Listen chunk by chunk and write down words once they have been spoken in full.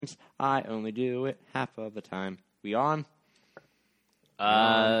I only do it half of the time. We on?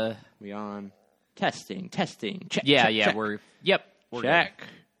 We on. Testing. Check. Yeah, check, yeah, check. we're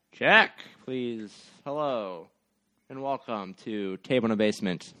Check, please. Hello, and welcome to Table in the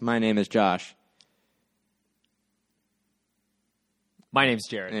Basement. My name is Josh. My name's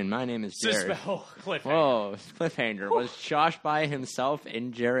Jared. And my name is Jared. Cliffhanger. Whoa, cliffhanger. Was Josh by himself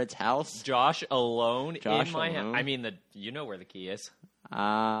in Jared's house? Josh alone Josh in my alone? house. I mean, you know where the key is.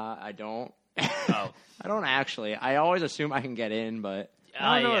 I don't. Oh. I don't actually. I always assume I can get in, but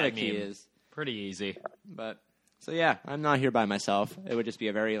I don't know where the key is. Pretty easy. But, so yeah, I'm not here by myself. It would just be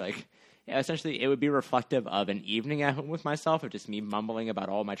a very, essentially, it would be reflective of an evening at home with myself, of just me mumbling about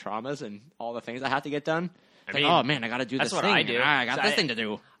all my traumas and all the things I have to get done. I mean, oh man, I got to do this that's thing. what I do. I got this thing to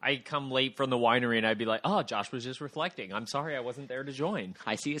do. I come late from the winery and I'd be like, oh, Josh was just reflecting. I'm sorry I wasn't there to join.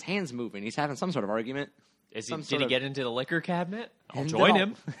 I see his hands moving. He's having some sort of argument. Did he get into the liquor cabinet? I'll And join all-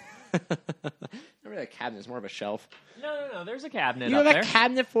 him. Not really a cabinet. It's more of a shelf. No. There's a cabinet You up have there. a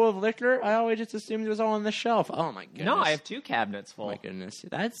cabinet full of liquor? I always just assumed it was all on the shelf. Oh my goodness. No, I have 2 cabinets full. Oh my goodness.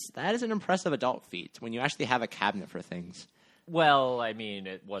 That is an impressive adult feat when you actually have a cabinet for things. Well, I mean,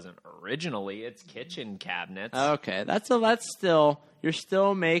 it wasn't originally. It's kitchen cabinets. Okay, you're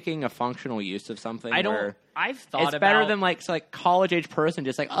still making a functional use of something. I've thought it's about better than college age person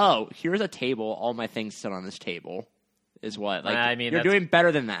just oh, here's a table, all my things sit on this table. Is what I mean, you're doing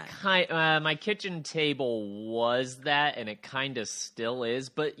better than that. My kitchen table was that, and it kind of still is.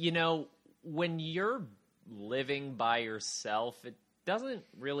 But when you're living by yourself, it doesn't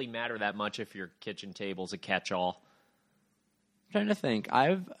really matter that much if your kitchen table's a catch-all. I'm trying to think.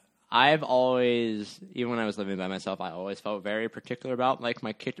 I've always, even when I was living by myself, I always felt very particular about my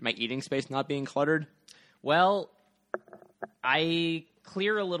eating space not being cluttered. Well, I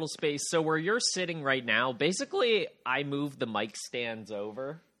clear a little space. So where you're sitting right now, basically, I moved the mic stands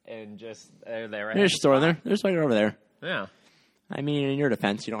over and just there. There's a store there. There's one over there. Yeah. I mean, in your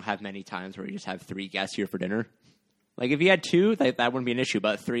defense, you don't have many times where you just have 3 guests here for dinner. If you had 2, that wouldn't be an issue.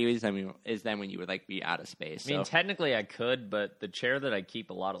 But 3 is then when you would be out of space. I mean, technically I could, but the chair that I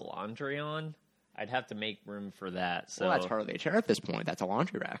keep a lot of laundry on, I'd have to make room for that. So Well, that's hardly a chair at this point. That's a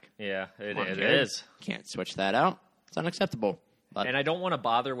laundry rack. Yeah, it Come on, is. Jared. Can't switch that out. It's unacceptable. But And I don't want to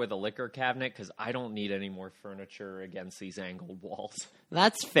bother with a liquor cabinet because I don't need any more furniture against these angled walls.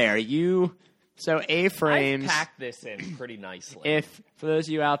 that's fair. So A-frames. I've packed this in pretty nicely. If, for those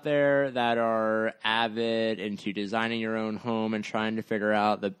of you out there that are avid into designing your own home and trying to figure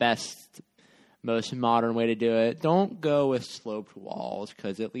out the best, most modern way to do it, don't go with sloped walls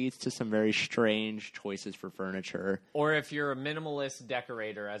because it leads to some very strange choices for furniture. Or if you're a minimalist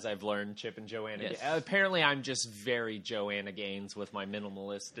decorator, as I've learned, Chip and Joanna. Yes. Apparently, I'm just very Joanna Gaines with my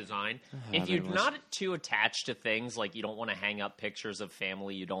minimalist design. If you're minimalist. not too attached to things, you don't want to hang up pictures of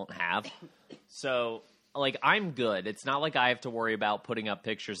family you don't have. So, I'm good. It's not like I have to worry about putting up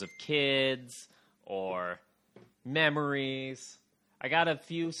pictures of kids or memories. I got a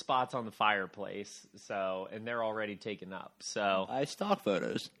few spots on the fireplace, and they're already taken up. So, I stock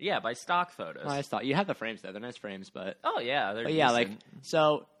photos. yeah, by stock photos. You have the frames there. They're nice frames, but... Oh, yeah. They're But yeah, decent.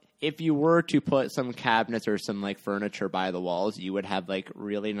 so if you were to put some cabinets or some furniture by the walls, you would have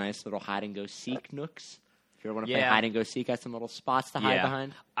really nice little hide and go seek nooks. If you ever want to play Yeah. hide and go seek, have some little spots to hide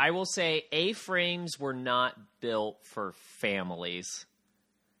behind. I will say A-frames were not built for families.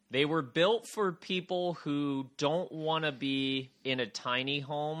 They were built for people who don't want to be in a tiny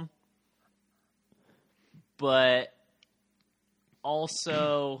home, but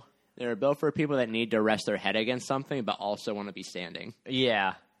also... They were built for people that need to rest their head against something, but also want to be standing.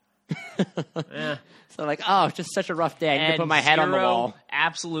 Yeah. Eh. So just such a rough day. I need to put my head on the wall.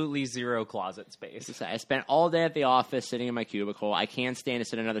 Absolutely zero closet space. So I spent all day at the office sitting in my cubicle. I can't stand to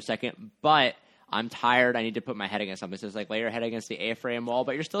sit another second, but I'm tired. I need to put my head against something. So it's lay your head against the A-frame wall,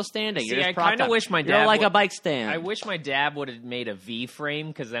 but you're still standing. See, You're just I propped kind of up. wish my You're dad like would- a bike stand. I wish my dad would have made a V-frame,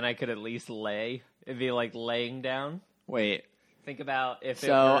 because then I could at least lay. It'd be like laying down. Wait. Think about if it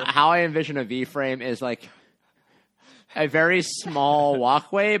So were... how I envision a V-frame is a very small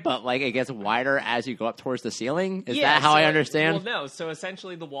walkway, but it gets wider as you go up towards the ceiling. Is that how I understand? Well, no. So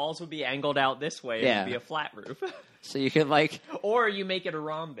essentially, the walls would be angled out this way. Yeah. It would be a flat roof. So you could Or you make it a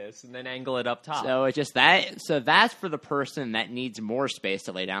rhombus and then angle it up top. So it's just that. So that's for the person that needs more space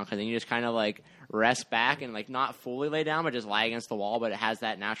to lay down, because then you just kind of rest back and not fully lay down, but just lie against the wall, but it has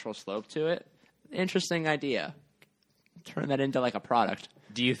that natural slope to it. Interesting idea. Turn that into a product.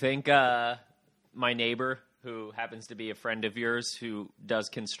 Do you think my neighbor, who happens to be a friend of yours who does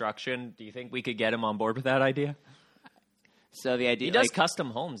construction, do you think we could get him on board with that idea? So the idea He does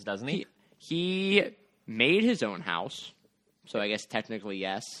custom homes, doesn't he? He made his own house. so I guess technically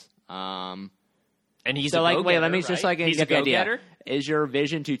yes. And he's So, a like, go-getter, wait, let me just, right? like, He's get a the idea. go-getter? Is your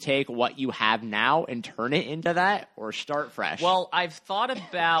vision to take what you have now and turn it into that, or start fresh? Well, I've thought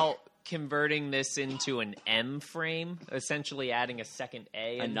about converting this into an M frame, essentially adding a second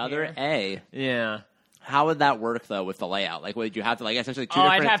A in another here. A. Yeah. How would that work, though, with the layout? Like, would you have to, like, essentially two Oh,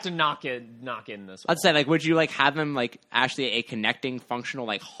 different... I'd have to knock in this one. Let's say, like, would you, like, have them, like, actually a connecting functional,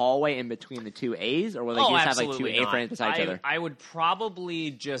 like, hallway in between the two A's? Or would like, you just have, like, two absolutely A not. frames beside each other? I would probably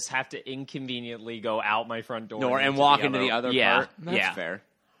just have to inconveniently go out my front door And walk into the other part? That's yeah. fair.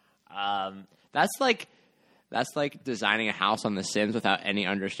 Um, That's like designing a house on The Sims without any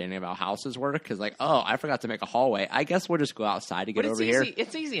understanding about how houses work. Because, like, oh, I forgot to make a hallway. I guess we'll just go outside to get but it's over easy. here.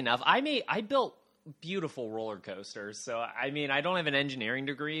 It's easy enough. I built beautiful roller coasters. So, I mean, I don't have an engineering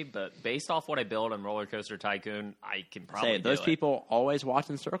degree, but based off what I built on Roller Coaster Tycoon, I can probably Say, those do it. people always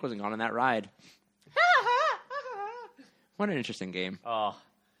walked in circles and gone on that ride. What an interesting game. Oh,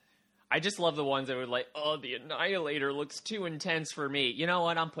 I just love the ones that were like, oh, the Annihilator looks too intense for me. You know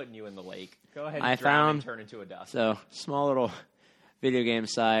what? I'm putting you in the lake. Go ahead and I drown and found- turn into a dust. So, small little video game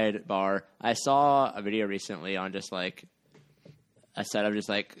sidebar. I saw a video recently on just, like, a set of just,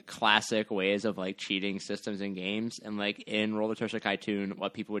 like, classic ways of, like, cheating systems in games. And, like, in Roller Coaster Tycoon,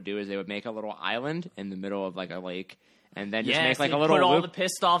 what people would do is they would make a little island in the middle of, like, a lake. And then just make, like, you a little put all loop. the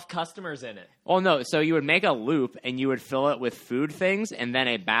pissed off customers in it. Oh, no. So you would make a loop, and you would fill it with food things, and then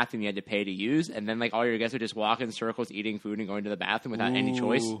a bathroom you had to pay to use. And then, like, all your guests would just walk in circles eating food and going to the bathroom without any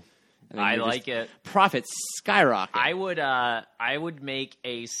choice. Ooh. And then I you just- like it. Profits skyrocket. I would make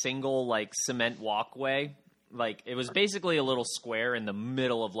a single like cement walkway. Like it was basically a little square in the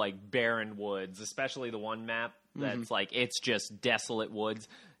middle of like barren woods, especially the one map that's like it's just desolate woods.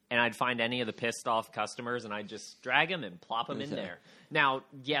 And I'd find any of the pissed off customers, and I'd just drag them and plop them in Okay. there. Now,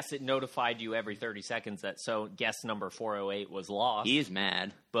 yes, it notified you every 30 seconds that so guest number 408 was lost. He's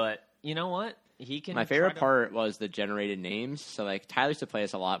mad. But you know what? He can. My try favorite to- part was the generated names. So, like, Tyler used to play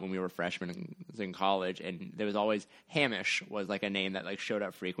us a lot when we were freshmen in college, and there was always Hamish was like a name that like showed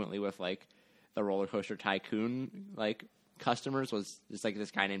up frequently with like the Roller Coaster Tycoon like customers was just like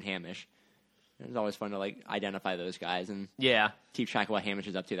this guy named Hamish. It was always fun to like identify those guys and Yeah, keep track of what Hamish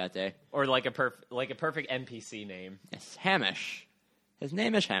is up to that day. or like a perfect NPC name. Yes, Hamish. His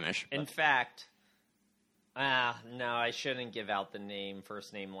name is Hamish. In fact, no, I shouldn't give out the name,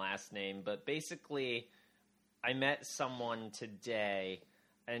 first name, last name, but basically, I met someone today,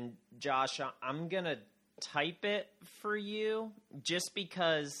 and Josh, I'm going to type it for you just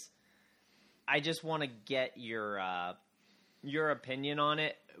because I just want to get your opinion on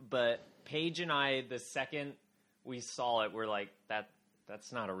it, but Paige and I, the second we saw it, we're like,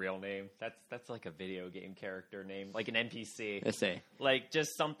 that's not a real name. That's like a video game character name, like an NPC. Let's say Like,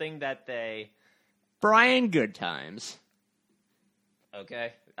 just something that they... Brian Goodtimes.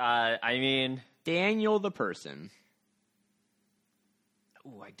 Okay. I mean... Daniel the person.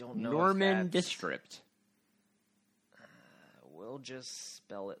 Ooh, I don't know Norman if that's... District. We'll just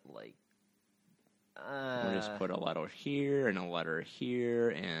spell it like... We'll just put a letter here and a letter here,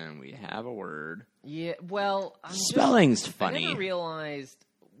 and we have a word. Yeah, well... Spelling's I funny. never realized...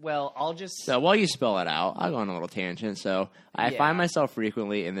 Well, I'll just... So while you spell it out, I'll go on a little tangent. So I Yeah. find myself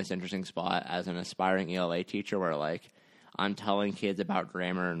frequently in this interesting spot as an aspiring ELA teacher where, like, I'm telling kids about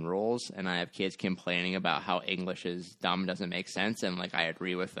grammar and rules, and I have kids complaining about how English is dumb, doesn't make sense, and, like, I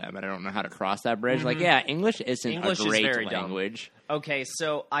agree with them, and I don't know how to cross that bridge. Like, yeah, English isn't English a is great very dumb. language. Okay,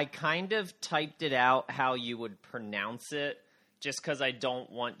 so I kind of typed it out how you would pronounce it, just because I don't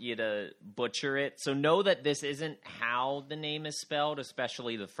want you to butcher it. So know that this isn't how the name is spelled,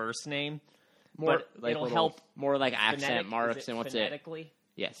 especially the first name. More, but like, it'll little- help More like accent phonetic- marks is it and what's it? phonetically?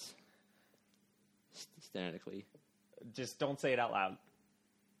 Yes. Phonetically. Just don't say it out loud.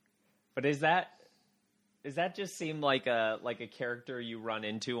 But does that just seem like a character you run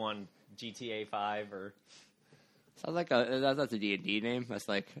into on GTA 5 or... Sounds like that's a D&D name. That's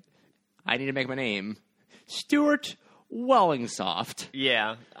like, I need to make my name. Stuart Wellingsoft.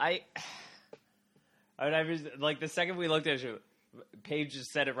 Yeah, I was like the second we looked at it, Paige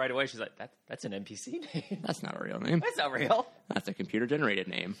just said it right away. She's like, "That's an NPC name. That's not a real name. That's not real." That's a computer-generated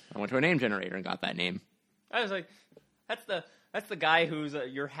name. I went to a name generator and got that name. I was like, "That's the guy who's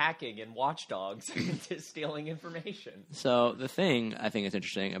you're hacking in Watch Dogs into stealing information." So the thing I think is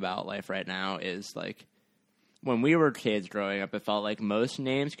interesting about life right now is, like, when we were kids growing up, it felt like most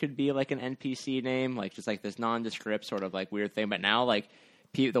names could be like an NPC name, like just like this nondescript sort of like weird thing. But now, like,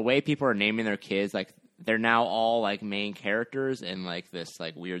 the way people are naming their kids, like, they're now all like main characters in like this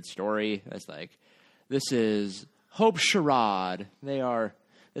like weird story. It's like, this is Hope Sherrod. They are.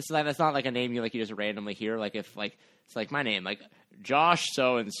 This is like, that's not like a name you just randomly hear. Like, if like It's like my name, like Josh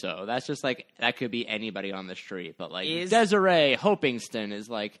so and so. That's just like that could be anybody on the street. But like Desiree Hopingston is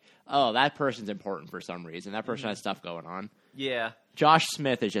like, oh, that person's important for some reason. That person has stuff going on. Yeah. Josh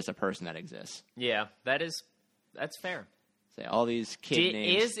Smith is just a person that exists. Yeah, that's fair. Say all these kid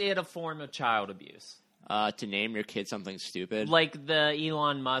names. Is it a form of child abuse? To name your kid something stupid, like the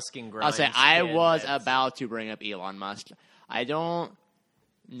Elon Musk and Grimes. I'll say I was about to bring up Elon Musk. I don't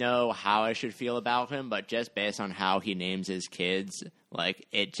know how I should feel about him, but just based on how he names his kids, like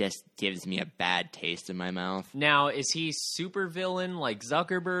it just gives me a bad taste in my mouth. Now, is he super villain like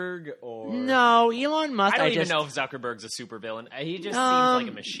Zuckerberg or no? Elon Musk. I don't even know if Zuckerberg's a super villain. He just seems like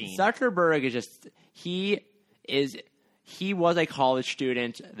a machine. Zuckerberg is just He was a college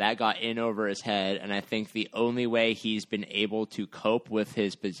student that got in over his head, and I think the only way he's been able to cope with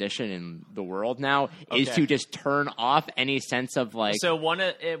his position in the world now is to just turn off any sense of like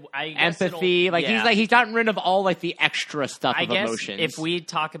empathy. Like he's gotten rid of all like the extra stuff of emotions. If we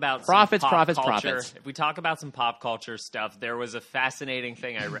talk about profits. If we talk about some pop culture stuff, there was a fascinating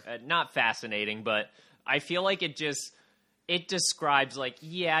thing I read. Not fascinating, but I feel like it describes like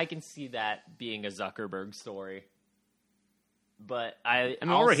I can see that being a Zuckerberg story. But I mean,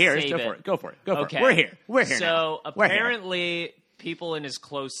 we're here. Go for it. Okay. We're here. So apparently, people in his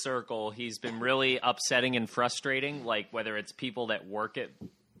close circle, he's been really upsetting and frustrating. Like whether it's people that work at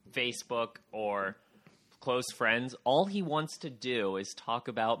Facebook or close friends, all he wants to do is talk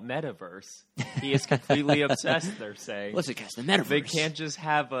about metaverse. He is completely obsessed. They're saying, "Listen, guys, the metaverse. They can't just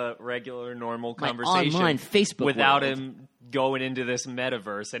have a regular, normal My conversation online Facebook without world. him going into this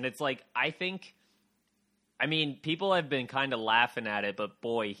metaverse." And it's like, I mean, people have been kind of laughing at it, but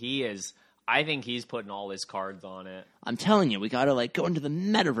boy, I think he's putting all his cards on it. I'm telling you, we got to like go into the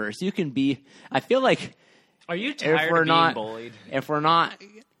metaverse. You can be. I feel like. Are you tired of being bullied? If we're not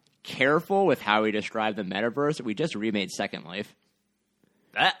careful with how we describe the metaverse, we just remade Second Life.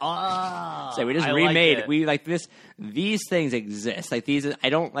 So we just remade. Like we like this. These things exist. Like these. I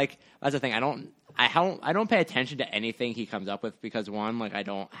don't like. That's the thing. I don't pay attention to anything he comes up with because one, like I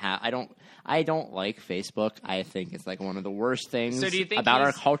don't like Facebook. I think it's like one of the worst things about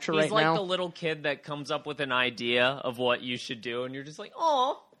our culture right now. He's like the little kid that comes up with an idea of what you should do, and you're just like,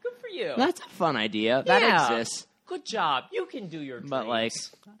 "Oh, good for you." That's a fun idea. That exists. Good job. You can do your dreams. But like,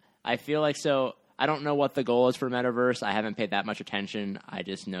 I feel like so. I don't know what the goal is for Metaverse. I haven't paid that much attention. I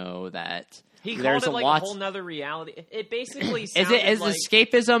just know that he called it like a whole nother reality. It basically sounded is like,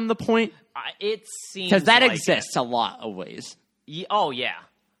 escapism the point? It seems because that like exists a lot of ways. Oh yeah,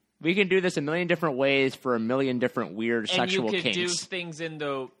 we can do this a million different ways for a million different weird sexual kinks. And you could do things in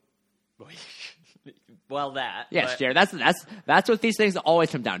the yes, Jared. That's what these things always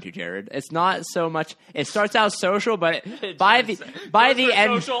come down to, Jared. It's not so much. It starts out social, but by the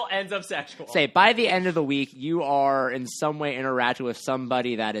end, social ends up sexual. Say by the end of the week, you are in some way interacting with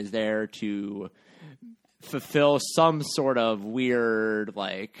somebody that is there to fulfill some sort of weird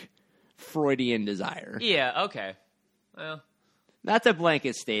like Freudian desire. Yeah. Okay. Well, that's a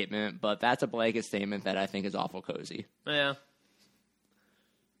blanket statement, but that's a blanket statement that I think is awful cozy. Yeah.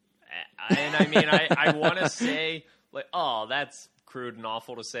 And I mean, I want to say, like, oh, that's crude and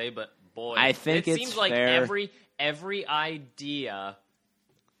awful to say, but boy, I think it it's seems like fair. every idea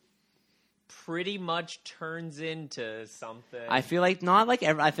pretty much turns into something. I feel like not like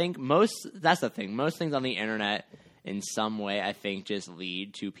every. I think that's the thing. Most things on the internet, in some way, I think just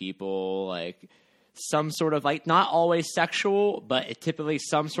lead to people like some sort of like not always sexual, but typically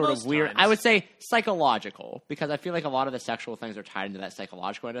some sort Most of weird. times. I would say psychological, because I feel like a lot of the sexual things are tied into that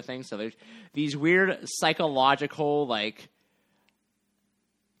psychological end of things. So there's these weird psychological like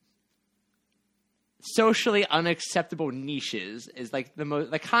socially unacceptable niches is like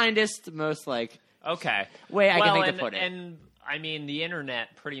the kindest, most like way I can think to put it. And I mean, the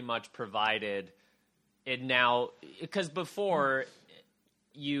internet pretty much provided it now, because before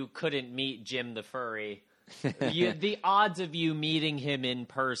you couldn't meet Jim the furry. The odds of you meeting him in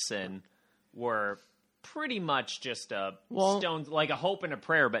person were pretty much just a stone, like a hope and a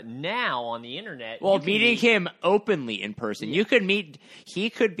prayer. But now on the internet, meeting him openly in person, you could meet. He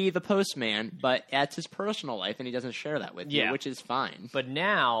could be the postman, but that's his personal life, and he doesn't share that with you, which is fine. But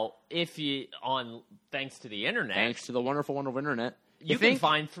now, thanks to the internet, thanks to the wonderful, wonderful internet, you can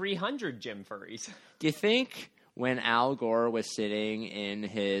find 300 Jim furries. Do you think when Al Gore was sitting in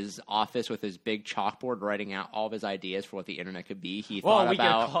his office with his big chalkboard writing out all of his ideas for what the internet could be, he thought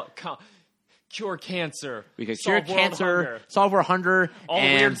about cure cancer, we could cure cancer, solve world hunger, all the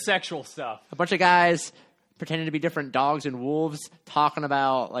weird sexual stuff, a bunch of guys pretending to be different dogs and wolves, talking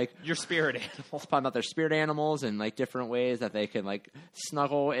about like Your spirit animal. talking about their spirit animals and like different ways that they can like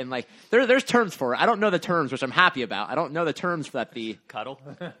snuggle and like there's terms for it. I don't know the terms, which I'm happy about. I don't know the terms for that. Cuddle.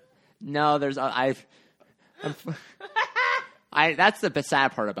 No, there's that's the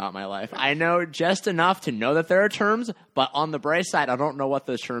sad part about my life. I know just enough to know that there are terms, but on the bright side, I don't know what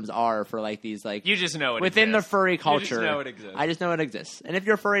those terms are for like these like You just know it within exists. the furry culture. You just know it exists. I just know it exists. And if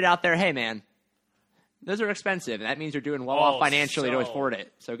you're furried out there, hey man, those are expensive, and that means you're doing well off financially to afford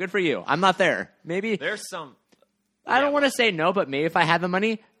it. So good for you. I'm not there. Maybe There's some, I don't want to say no, but maybe if I had the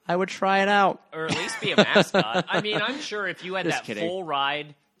money, I would try it out. or at least be a mascot. I mean, I'm sure if you had Just that kidding. full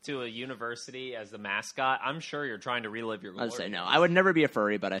ride to a university as the mascot, I'm sure you're trying to relive your glory. I'd say no. I would never be a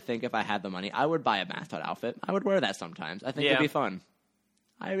furry, but I think if I had the money, I would buy a mascot outfit. I would wear that sometimes. I think it'd Yeah. be fun.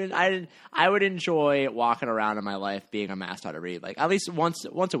 I would enjoy walking around in my life being a mascot every like at least once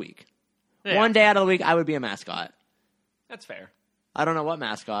a week. Yeah. One day out of the week, I would be a mascot. That's fair. I don't know what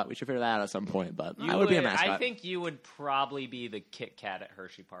mascot. We should figure that out at some point, but I would be a mascot. I think you would probably be the Kit Kat at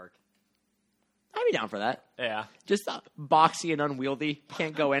Hershey Park. I'd be down for that. Yeah. Just boxy and unwieldy.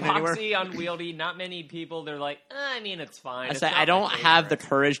 Can't go in anywhere. Boxy, unwieldy, not many people. They're like, I mean, it's fine. I It's say not I my don't have the favorite."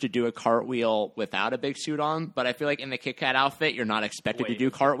 courage to do a cartwheel without a big suit on, but I feel like in the Kit Kat outfit, you're not expected to Wait. do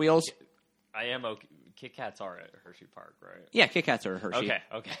cartwheels. I am okay. Kit Kats are at Hershey Park, right? Yeah, Kit Kats are a Hershey.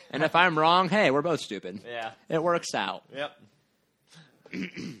 Okay. And if I'm wrong, hey, we're both stupid. Yeah. It works out. Yep.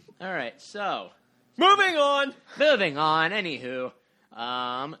 All right, so Moving on. moving on. Anywho,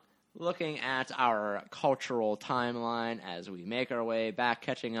 looking at our cultural timeline as we make our way back,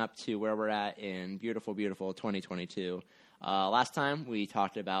 catching up to where we're at in beautiful, beautiful 2022. Last time we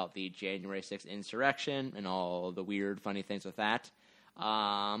talked about the January 6th insurrection and all the weird, funny things with that.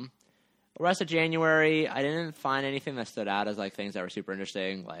 The rest of January, I didn't find anything that stood out as like things that were super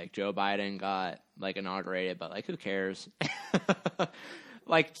interesting. Like Joe Biden got like inaugurated, but like who cares?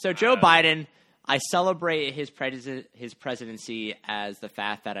 Like so, Joe Biden. I celebrate his presidency as the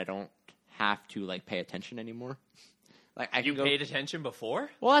fact that I don't have to like pay attention anymore. Like I You can go. paid attention before?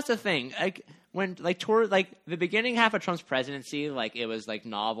 Well, that's the thing. Like when like toward like the beginning half of Trump's presidency, like it was like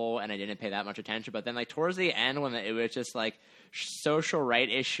novel and I didn't pay that much attention. But then like towards the end, when it was just like social right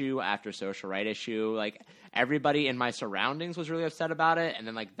issue after social right issue, like everybody in my surroundings was really upset about it, and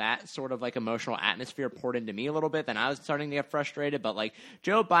then like that sort of like emotional atmosphere poured into me a little bit. Then I was starting to get frustrated. But like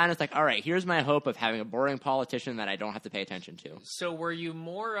Joe Biden is like, all right, here's my hope of having a boring politician that I don't have to pay attention to. So were you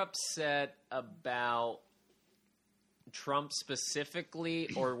more upset about Trump specifically,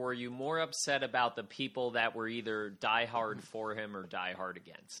 or were you more upset about the people that were either diehard for him or diehard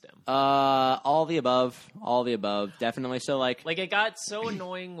against him? All the above, definitely. So like Like, it got so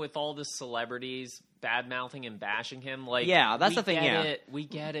annoying with all the celebrities bad-mouthing and bashing him. Like, Yeah, that's we the thing, get yeah. We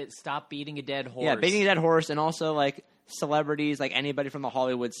get it. Stop beating a dead horse. yeah, beating a dead horse, and also like celebrities, like anybody from the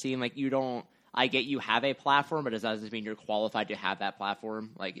Hollywood scene, like you don't. I get you have a platform, but it doesn't mean you're qualified to have that platform.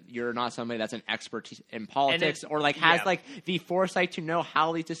 Like you're not somebody that's an expert in politics or like has yeah. like the foresight to know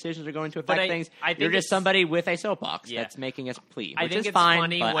how these decisions are going to affect I things. think You're just it's- somebody with a soapbox Yeah. that's making a plea, I which think is it's fine,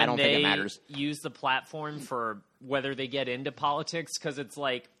 funny but when I don't they think it matters. use the platform for whether they get into politics, because it's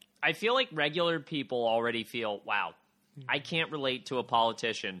like, I feel like regular people already feel, wow, I can't relate to a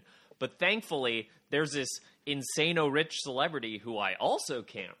politician. But thankfully, there's this insano rich celebrity who I also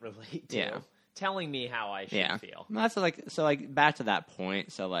can't relate to. Yeah. Telling me how I should feel. That's like so. Like back to that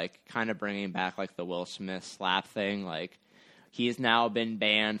point. So like, kind of bringing back like the Will Smith slap thing. Like he's now been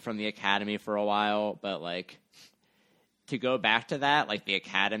banned from the Academy for a while, but like to go back to that, like the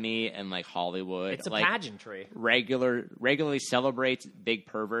Academy and like Hollywood, It's a like pageantry. regularly celebrates big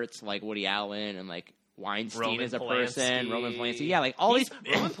perverts like Woody Allen and like Weinstein Roman as a person, Polanski. Roman Polanski. Yeah, like all these.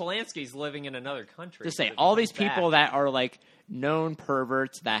 Roman Polanski's living in another country. Just say so all it's these people bad. that are like known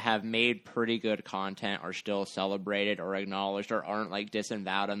perverts that have made pretty good content are still celebrated or acknowledged or aren't like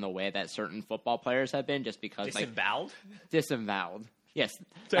disavowed in the way that certain football players have been just because Disemboweled? like disavowed. Yes,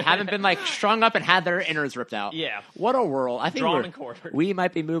 they haven't been like strung up and had their innards ripped out. Yeah. What a world! I think Drawn and quartered. we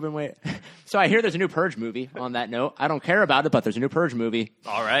might be moving way. So I hear there's a new Purge movie. On that note, I don't care about it, but there's a new Purge movie.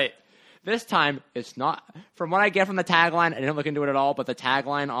 All right. This time, it's not. From what I get from the tagline, I didn't look into it at all, but the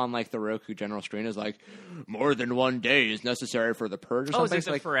tagline on like the Roku general screen is like, "More than one day is necessary for the purge." Or Oh, is something. it It's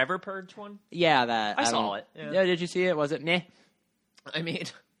the like, Forever Purge one? yeah, that I don't- saw it, yeah. Yeah, did you see it? Was it meh? I mean,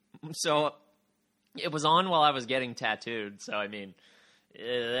 so it was on while I was getting tattooed. So I mean,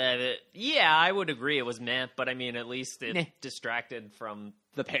 yeah, I would agree it was meh. But I mean, at least it Meh. distracted from.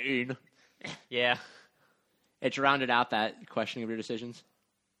 The pain. Yeah, It rounded out that questioning of your decisions.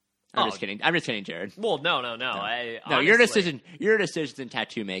 I'm Oh. just kidding. I'm just kidding, Jared. Well, no. No, Honestly, your decisions in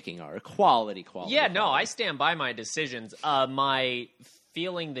tattoo making are quality. Yeah, no, quality. I stand by my decisions. My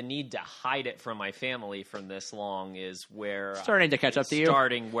feeling the need to hide it from my family from this long is where Starting to catch up to you.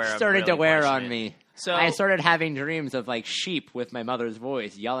 starting where I'm Starting to really wear pushing on it. me. So I started having dreams of like sheep with my mother's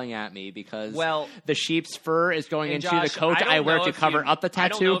voice yelling at me because the sheep's fur is going And into Josh, the coat don't I wear know to if cover you- up the I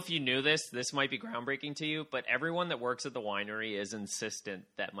don't know tattoo. if you knew this. This might be groundbreaking to you, but everyone that works at the winery is insistent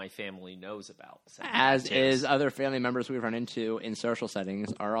that my family knows about. As tattoos. is other family members we run into in social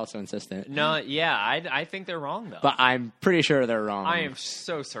settings are also insistent. No, yeah, I think they're wrong though. But I'm pretty sure they're wrong. I am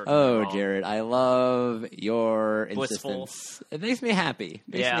so certain. Oh, they're wrong. Jared, I love your Blissful. insistence. It makes me happy.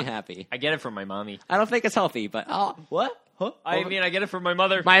 Makes me happy. I get it from my mommy. I don't think it's healthy, but what? Huh? I mean, I get it from my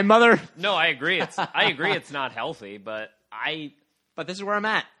mother. My mother. No, I agree. I agree. It's not healthy, but But this is where I'm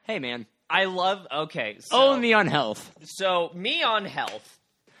at. Hey, man. I love. Okay, so Own the unhealth. so me on health.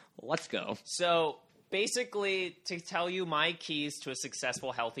 Let's go. So basically, to tell you my keys to a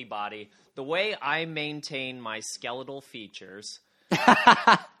successful, healthy body, the way I maintain my skeletal features,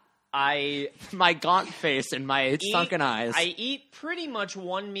 I My gaunt face and my sunken eyes. I eat pretty much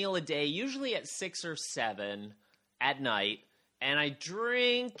one meal a day, usually at 6 or 7 at night, and I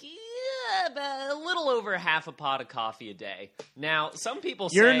drink about a little over half a pot of coffee a day. Now, some people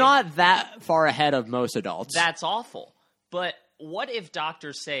say You're not that far ahead of most adults. that's awful, but what if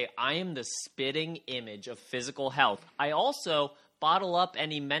doctors say I am the spitting image of physical health? I also bottle up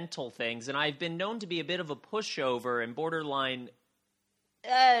any mental things, and I've been known to be a bit of a pushover and borderline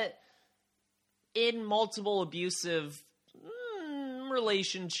in multiple abusive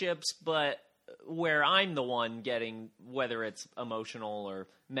relationships, but where I'm the one getting, whether it's emotional or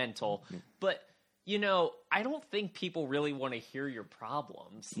mental. But, you know, I don't think people really want to hear your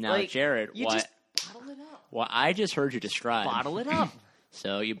problems. Now, Like, Jared, you what- just bottle it up. What I just heard you describe. Bottle it up.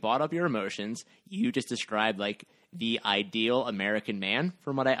 So you bought up your emotions. You just described like the ideal American man,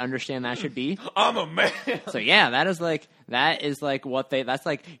 from what I understand that should be. I'm a man. So yeah, that is like what they. That's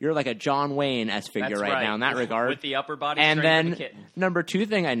like you're like a John Wayne-esque figure That's right, right. now in that regard. With the upper body and strength of then a kitten. number 2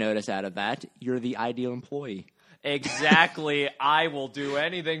 thing I noticed out of that, you're the ideal employee. Exactly. I will do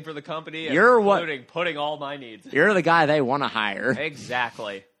anything for the company, You're what- including putting all my needs. You're the guy they want to hire.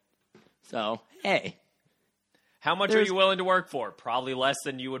 Exactly. So hey, How much are There's- you willing to work for? Probably less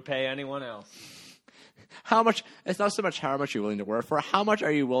than you would pay anyone else. how much? It's not so much how much you're willing to work for. How much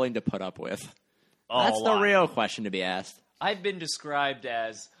are you willing to put up with? Oh, That's a the lot. real question to be asked. I've been described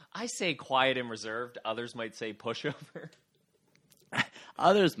as, I say quiet and reserved. Others might say pushover.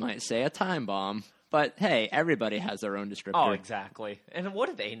 Others might say a time bomb. But hey, everybody has their own descriptor. Oh, exactly. And what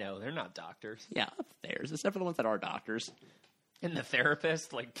do they know? They're not doctors. Yeah, theirs, except for the ones that are doctors. And the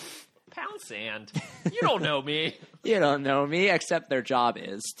therapist, like, pound sand. You don't know me. You don't know me, except their job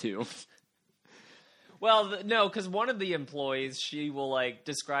is to. Well, no, because one of the employees, she will, like,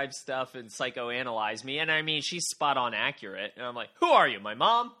 describe stuff and psychoanalyze me. And, I mean, she's spot on accurate. And I'm like, who are you, my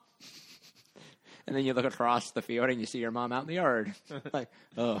mom? And then you look across the field and you see your mom out in the yard. Like,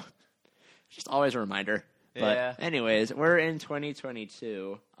 oh. Just always a reminder. But Yeah. anyways, we're in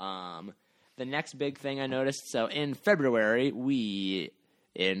 2022. The next big thing I noticed, so in February, we,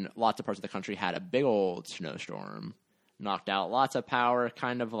 in lots of parts of the country, had a big old snowstorm. Knocked out lots of power,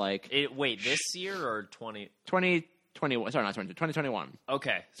 kind of like Wait, this year or 20? 2021. Sorry, not 2021.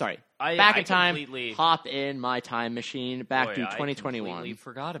 Okay. Sorry. I Back in time, completely- hop in my time machine back Boy, to I 2021. completely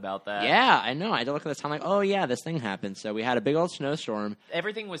forgot about that. Yeah, I know. I had to look at this time like, oh yeah, this thing happened. So we had a big old snowstorm.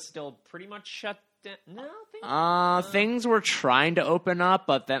 Everything was still pretty much shut down. No, Things were trying to open up,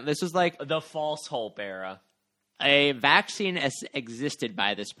 but then this was like the false hope era. a vaccine as existed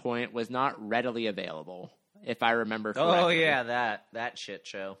by this point was not readily available, if I remember correctly. that shit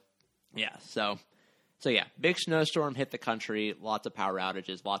show. Yeah, so yeah, big snowstorm hit the country, lots of power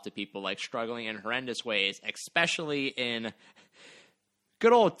outages, lots of people like struggling in horrendous ways, especially in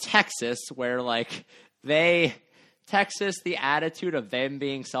good old Texas, where like Texas, the attitude of them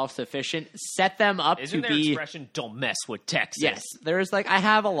being self-sufficient set them up Isn't to there be. expression, don't mess with Texas? Yes, there's like I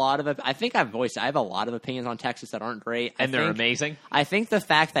have a lot of opinions on Texas that aren't great, And they're amazing. I think the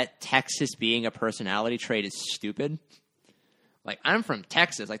fact that Texas being a personality trait is stupid. Like, I'm from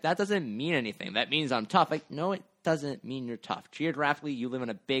Texas. Like, that doesn't mean anything. That means I'm tough. Like, no, it doesn't mean you're tough. Geographically, you live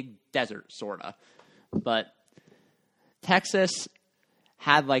in a big desert, sorta. But Texas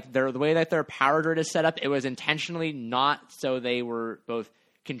had, like, the way that their power grid is set up, it was intentionally not so they were both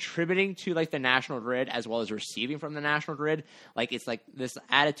contributing to, like, the national grid as well as receiving from the national grid. Like, it's, like, this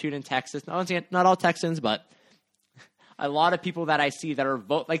attitude in Texas. Not all Texans, but a lot of people that I see that are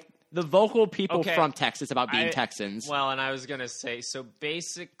the vocal people Okay. from Texas about being Texans. Well, and I was going to say, so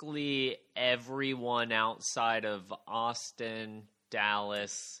basically everyone outside of Austin,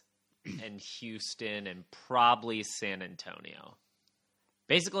 Dallas, and Houston, and probably San Antonio.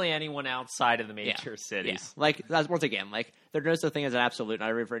 Basically anyone outside of the major cities. Like, that's, once again, like, there's no such thing as an absolute. Not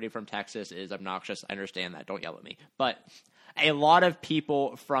everybody from Texas is obnoxious. I understand that. Don't yell at me. But a lot of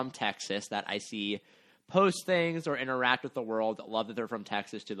people from Texas that I see post things or interact with the world love that they're from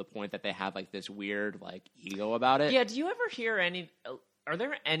Texas to the point that they have, like, this weird, like, ego about it. Yeah, do you ever hear are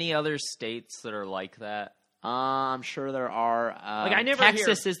there any other states that are like that? I'm sure there are. I never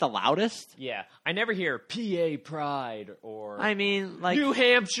Texas hear- is the loudest. Yeah, I never hear PA Pride or I mean, like, New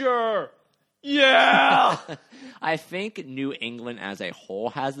Hampshire. Yeah. I think New England as a whole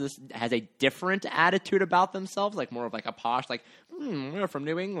has a different attitude about themselves, like more of like a posh, like, we're from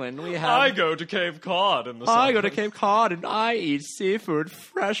New England. We have I go to Cape Cod in the I go to summer. Cape Cod and I eat seafood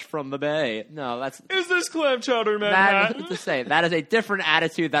fresh from the bay. No, that's Is this clam chowder that, Manhattan? to say that is a different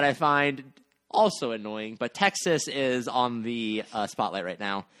attitude that I find also annoying. But Texas is on the spotlight right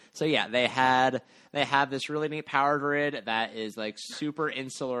now. So yeah, they have this really neat power grid that is like super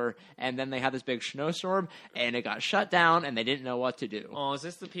insular, and then they had this big snowstorm, and it got shut down, and they didn't know what to do. Oh, is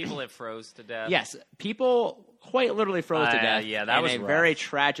this the people that froze to death? Yes, people quite literally froze to death. Yeah, that in was a rough. very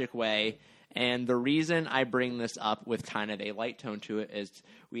tragic way. And the reason I bring this up with kind of a light tone to it is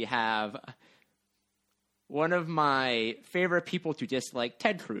we have one of my favorite people to dislike,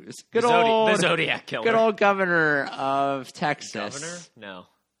 Ted Cruz. Good the Zodiac Killer. Good old governor of Texas. Governor? No.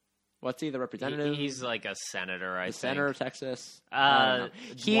 What's he, the representative? He's like a senator, I the think. senator of Texas? One of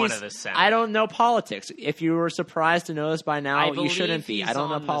the senators. I don't know politics. If you were surprised to know this by now, I you believe shouldn't be. he's I don't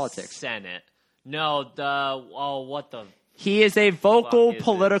know on the politics. Senate. No, what the He is a vocal Fuck is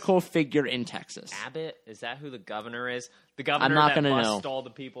political figure in Texas. Abbott? Is that who the governor is? The governor I'm not that gonna bussed know. all the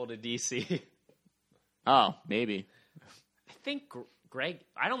people to D.C. Oh, maybe. I think Greg.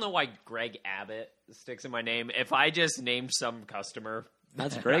 I don't know why Greg Abbott sticks in my name. If I just named some customer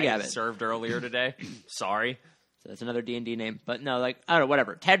That's Greg I Abbott. served earlier today, sorry. So that's another D&D name. But no, like, I don't know,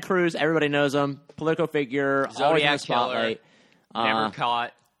 whatever. Ted Cruz, everybody knows him. Political figure, always in the Zodiac spotlight. Never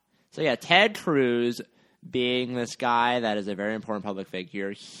caught. So yeah, Ted Cruz, being this guy that is a very important public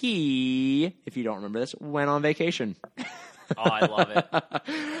figure, he, if you don't remember this, went on vacation. Oh, I love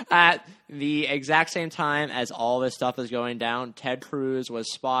it. At the exact same time as all this stuff is going down, Ted Cruz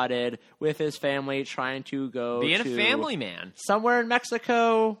was spotted with his family trying to go Being to a family man. somewhere in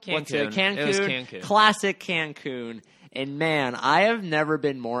Mexico. What's it? Cancun. Cancun. It was Cancun. Classic Cancun. And man, I have never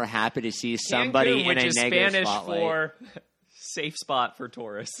been more happy to see somebody Cancun, in which a is negative Spanish spotlight for safe spot for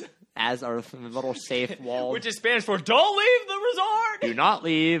tourists. as our little safe wall. Which is Spanish for don't leave the resort. Do not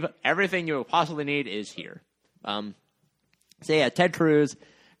leave. Everything you will possibly need is here. So yeah, Ted Cruz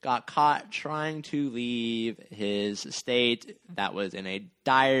got caught trying to leave his state that was in a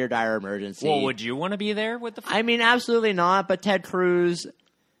dire emergency. Well, would you want to be there with the? I mean, absolutely not. But Ted Cruz,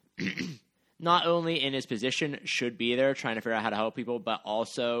 not only in his position, should be there trying to figure out how to help people, but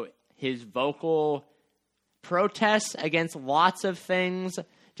also his vocal protests against lots of things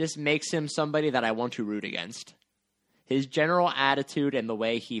just makes him somebody that I want to root against. His general attitude and the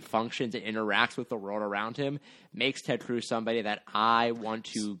way he functions and interacts with the world around him makes Ted Cruz somebody that I want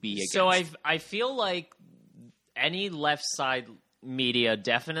to be against. So I feel like any left side media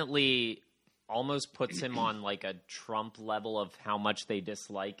definitely almost puts him on like a Trump level of how much they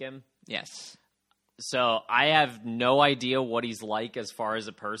dislike him. Yes. So I have no idea what he's like as far as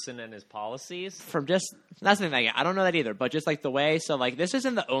a person and his policies. From just, that's the thing, like, I don't know that either, but just like the way, so like this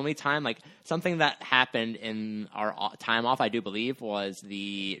isn't the only time, like something that happened in our time off, I do believe, was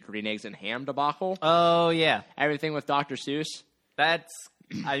the green eggs and ham debacle. Oh, yeah. Everything with Dr. Seuss. That's,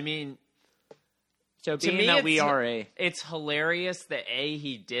 I mean, So to being me, that we are a, it's hilarious that A,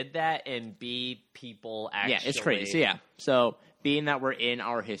 he did that, and B, people actually. yeah, it's crazy. So yeah, so being that we're in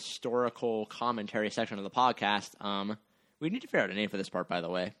our historical commentary section of the podcast, we need to figure out a name for this part, by the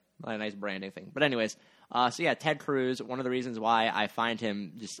way. A nice branding thing. But anyways, so yeah, Ted Cruz, one of the reasons why I find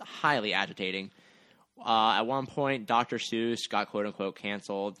him just highly agitating. At one point, Dr. Seuss got quote-unquote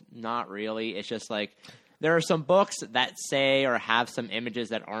canceled. Not really. It's just like, there are some books that say or have some images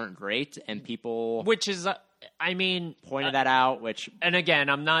that aren't great, and people Which is, I mean. pointed that out, which... And again,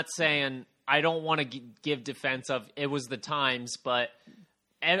 I'm not saying I don't want to give defense of it was the times, but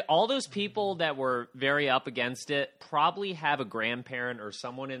all those people that were very up against it probably have a grandparent or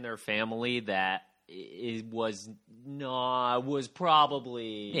someone in their family that was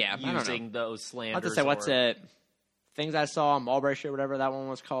probably Yeah, I don't know. using those slanders. I'll just say, what's or- it? Things I Saw on Mulberry Street, whatever that one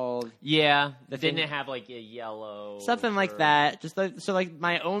was called. Yeah, The didn't thing- it have like a yellow Something like or- that. Just so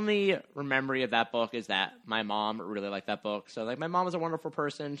my only memory of that book is that my mom really liked that book. So my mom was a wonderful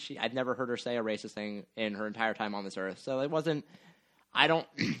person. I'd never heard her say a racist thing in her entire time on this earth. So I don't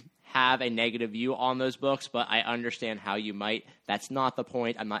have a negative view on those books, but I understand how you might. That's not the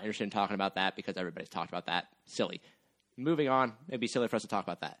point. I'm not interested in talking about that because everybody's talked about that. Silly. Moving on. It'd be silly for us to talk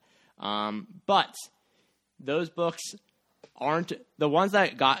about that. But those books aren't the ones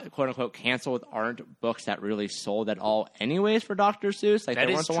that got quote unquote canceled. Aren't books that really sold at all, anyways. For Dr. Seuss, That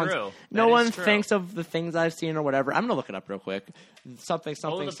they is weren't the ones. true. No That is one true. thinks of the things I've seen or whatever. I'm gonna look it up real quick. Something.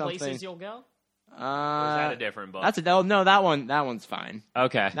 the places you'll go? Or is that Uh, a different book? no. That one's fine.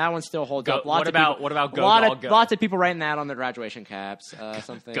 Okay. That one still holds Go- up. Lots what of about- people, what about Go lot Doll of, Go? Lots of people writing that on their graduation caps.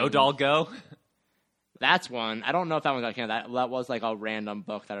 Something. Go Doll Go? That's one. I don't know if that one got canceled. That was like a random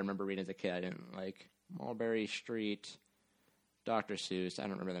book that I remember reading as a kid. I didn't like. Mulberry Street, Dr. Seuss. I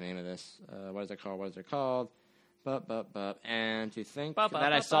don't remember the name of this. What is it called? And to think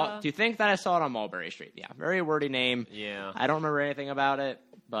that I saw it on Mulberry Street. Yeah, very wordy name. Yeah. I don't remember anything about it,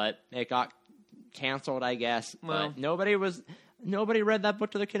 but it got canceled, I guess. Well- But nobody read that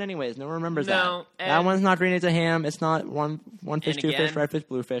book to the kid anyways. No one remembers No, that. That and- one's not green as a ham. It's not one fish, And two fish, again- red fish,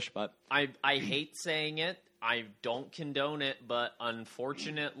 blue fish. But I hate saying it. I don't condone it, but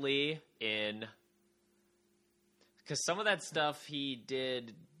unfortunately, because some of that stuff he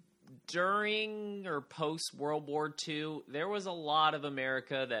did during or post World War II, there was a lot of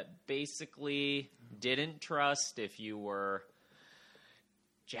America that basically didn't trust if you were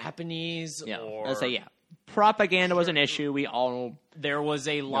Japanese yeah, or let's say yeah. Propaganda was an issue. We all there was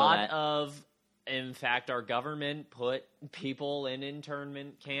a lot that. of. In fact, our government put people in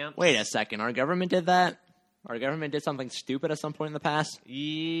internment camps. wait a second. Our government did that. Our government did something stupid at some point in the past.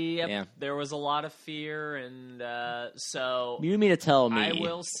 Yep, Yeah. there was a lot of fear, and so You mean to tell me I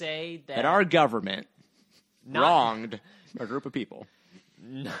will say that, that our government wronged a group of people?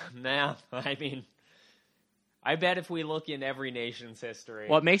 Nah, I mean, I bet if we look in every nation's history,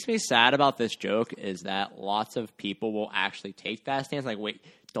 What makes me sad about this joke is that lots of people will actually take that stance. Like, wait,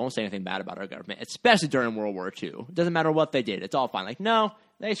 don't say anything bad about our government, especially during World War II. It doesn't matter what they did. It's all fine. Like, no,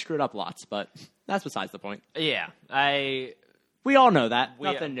 they screwed up lots, but that's besides the point. yeah, We all know that.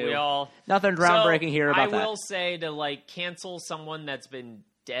 we, Nothing new. we all Nothing groundbreaking so here about I that. will say to like cancel someone that's been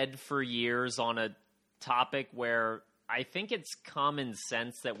dead for years on a topic where I think it's common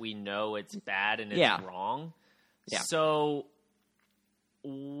sense that we know it's bad and it's Yeah. wrong. Yeah. So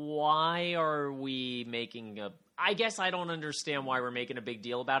why are we making a... I guess I don't understand why we're making a big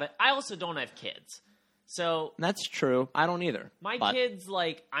deal about it. I also don't have kids. So That's true. I don't either. my But kids,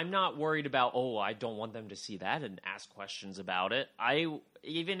 like, I'm not worried about, I don't want them to see that and ask questions about it.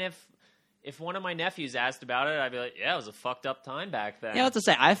 Even if one of my nephews asked about it, I'd be like, yeah, it was a fucked up time back then. Yeah, what to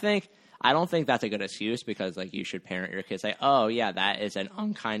say? I don't think that's a good excuse because, like, you should parent your kids. Like, oh, yeah, that is an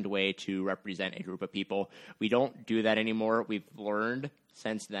unkind way to represent a group of people. We don't do that anymore. We've learned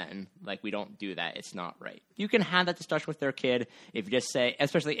since then, like, we don't do that. It's not right. You can have that discussion with their kid if you just say,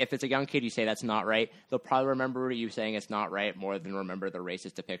 especially if it's a young kid, you say that's not right. They'll probably remember you saying it's not right more than remember the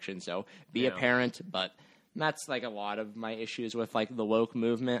racist depiction. So be a Yeah. parent, but that's, like, a lot of my issues with, like, the woke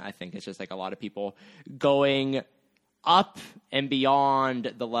movement. I think it's just, like, a lot of people going up and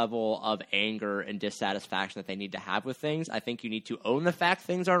beyond the level of anger and dissatisfaction that they need to have with things. I think you need to own the fact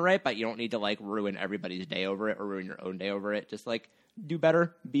things aren't right, but you don't need to, like, ruin everybody's day over it or ruin your own day over it. Just, like, do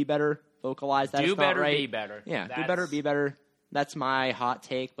better, be better, vocalize that Do it's not better, right. be better. Yeah, do That's- better, be better. That's my hot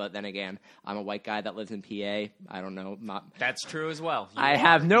take, but then again, I'm a white guy that lives in PA. I don't know. That's true as well. I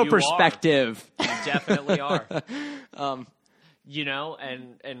have no You perspective. You definitely are. You know,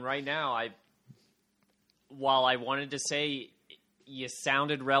 and right now, while I wanted to say you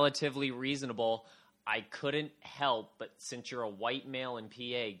sounded relatively reasonable, I couldn't help but, since you're a white male in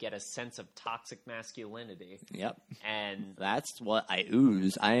PA, get a sense of toxic masculinity. Yep. And That's what I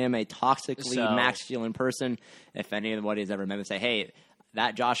ooze. I am a toxically So- masculine person. If anybody has ever met me, say, hey,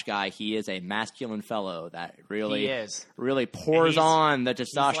 that Josh guy, he is a masculine fellow that really, He is. really pours he's- on the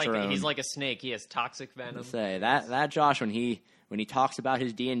testosterone. he's like a snake. He has toxic venom. Say that Josh when he talks about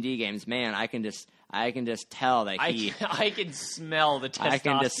his D&D games, man, I can just tell that he I can smell the testosterone. I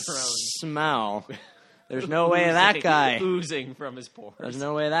can just smell. There's no way that guy. oozing from his pores. There's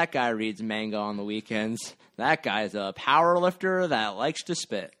no way that guy reads manga on the weekends. That guy's a power lifter that likes to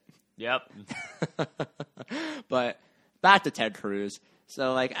spit. Yep. But back to Ted Cruz.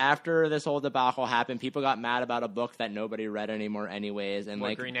 So, like, after this whole debacle happened, people got mad about a book that nobody read anymore anyways. And, What,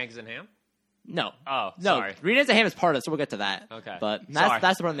 like, green eggs and ham? no. Oh, No, sorry. Green Eggs and Ham is part of it, so we'll get to that. Okay. But Sorry.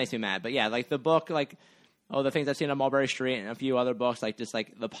 that's the part that makes me mad. But, yeah, like, the book, like, the things I've seen on Mulberry Street and a few other books, like just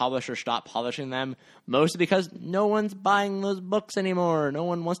like the publisher stopped publishing them, mostly because no one's buying those books anymore. No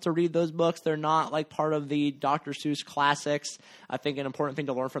one wants to read those books. They're not like part of the Dr. Seuss classics. I think an important thing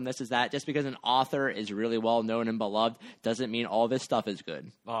to learn from this is that just because an author is really well known and beloved doesn't mean all this stuff is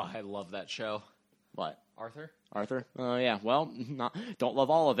good. Oh, I love that show. What? Arthur? Oh, yeah. Well, don't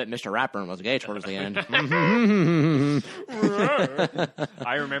love all of it. Mr. Ratburn was gay towards the end.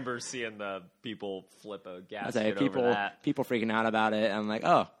 I remember seeing the people flip a gasket people, over that. People freaking out about it. I'm like,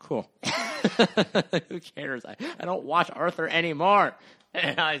 oh, cool. Who cares? I don't watch Arthur anymore.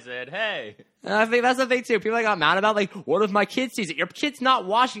 And I said, hey. And I think that's the thing, too. People got mad about, like, what if my kid sees it? Your kid's not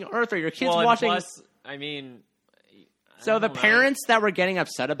watching Arthur. Your kid's watching... Plus, I mean... So the parents that were getting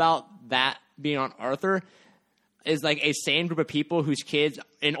upset about that being on Arthur is like a sane group of people whose kids,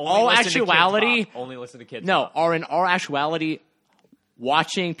 in all actuality... Only listen to kids. No, are in all actuality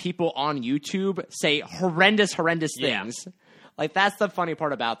watching people on YouTube say horrendous things. Like, that's the funny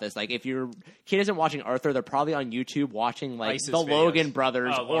part about this. Like, if your kid isn't watching Arthur, they're probably on YouTube watching, like, ISIS the videos. Logan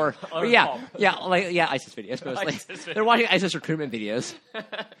Brothers or ISIS videos, mostly. They're watching ISIS recruitment videos.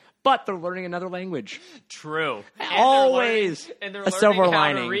 But they're learning another language. True. Always and they're a learning silver how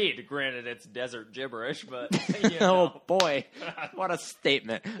lining. to read. Granted, it's desert gibberish, but Oh, boy. What a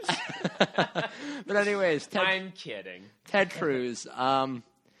statement. But anyways, I'm kidding. Ted Cruz.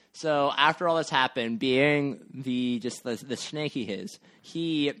 So after all this happened, being the snake he is,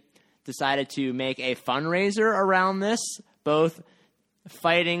 he decided to make a fundraiser around this, both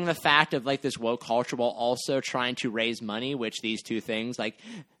fighting the fact of like this woke culture while also trying to raise money, which these two things, like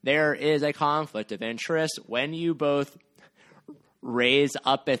there is a conflict of interest when you both raise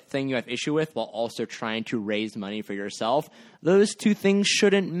up a thing you have issue with while also trying to raise money for yourself. Those two things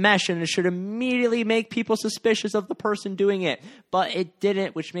shouldn't mesh, and it should immediately make people suspicious of the person doing it. But it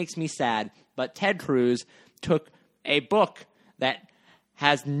didn't, which makes me sad. But Ted Cruz took a book that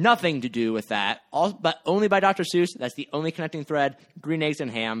has nothing to do with that, but only by Dr. Seuss. That's the only connecting thread, Green Eggs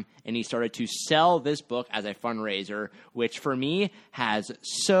and Ham, and he started to sell this book as a fundraiser, which for me has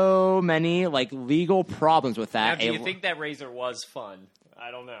so many like legal problems with that. Now, do you think that razor was fun?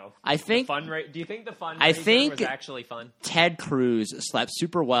 I don't know. I think. Do you think the fundraiser was actually fun? Ted Cruz slept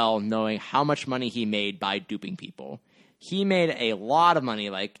super well knowing how much money he made by duping people. He made a lot of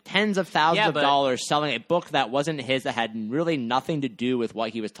money, like tens of thousands of dollars, selling a book that wasn't his, that had really nothing to do with what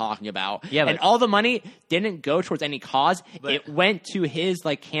he was talking about. Yeah, and all the money didn't go towards any cause. It went to his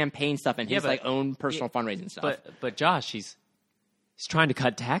like campaign stuff and his like own personal fundraising stuff. But Josh, he's trying to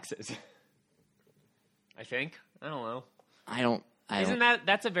cut taxes. I think. I don't know.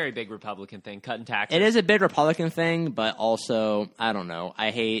 That's a very big Republican thing, cutting taxes? It is a big Republican thing, but also, I don't know.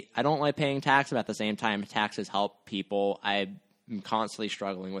 I don't like paying taxes, but at the same time, taxes help people. I'm constantly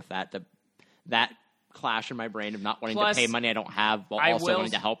struggling with that clash in my brain of not wanting to pay money I don't have, while also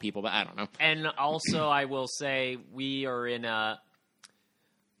wanting to help people, but I don't know. And also, I will say, we are in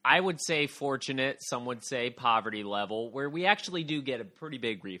I would say fortunate, some would say poverty level, where we actually do get a pretty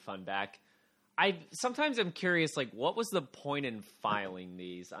big refund back. Sometimes I'm curious, like, what was the point in filing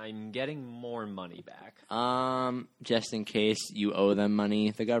these? I'm getting more money back. Just in case you owe them money,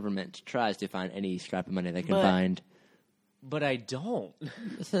 the government tries to find any scrap of money they can find. But I don't.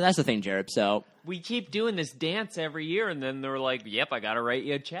 So that's the thing, Jared. So we keep doing this dance every year, and then they're like, yep, I got to write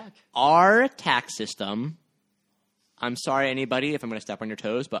you a check. Our tax system, I'm sorry, anybody, if I'm going to step on your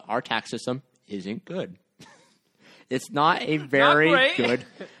toes, but our tax system isn't good. It's not a very good...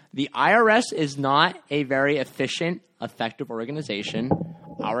 The IRS is not a very efficient, effective organization.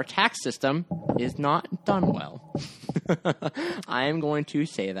 Our tax system is not done well. I am going to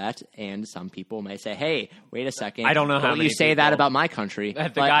say that, and some people may say, hey, wait a second. I don't know how many you say that about my country.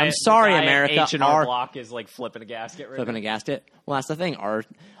 But I'm sorry, America. H&R Block is like flipping a gasket right Flipping a gasket? Well, that's the thing.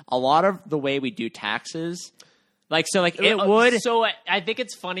 A lot of the way we do taxes... So I think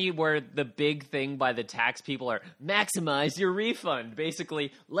it's funny where the big thing by the tax people are maximize your refund.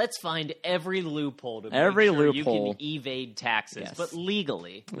 Basically, let's find every loophole to make sure you can evade taxes, but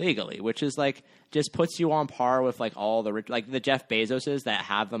legally, which is like just puts you on par with like all the like the Jeff Bezoses that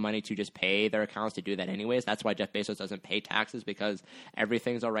have the money to just pay their accounts to do that anyways. That's why Jeff Bezos doesn't pay taxes, because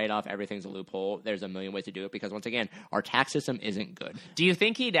everything's a write-off, everything's a loophole. There's a million ways to do it because once again, our tax system isn't good. Do you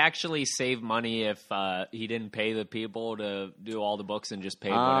think he'd actually save money if he didn't pay the people to do all the books and just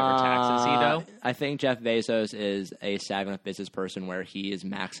paid whatever taxes he owe? I think Jeff Bezos is a savvy enough business person where he is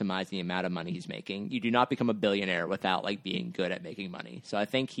maximizing the amount of money he's making. You do not become a billionaire without like being good at making money. So I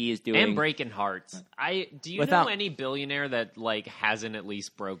think he is doing and breaking hearts. Do you know any billionaire that like hasn't at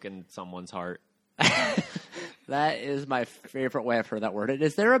least broken someone's heart? That is my favorite way I've heard that worded.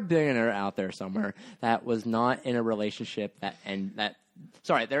 Is there a billionaire out there somewhere that was not in a relationship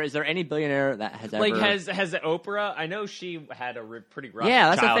is there any billionaire that has ever... Like, has Oprah... I know she had a pretty rough Yeah,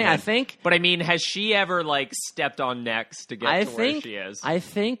 that's the thing, childhood. I think... But, I mean, has she ever, like, stepped on necks to get where she is? I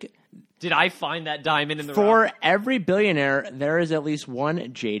think... Did I find that diamond in the For rough? every billionaire, there is at least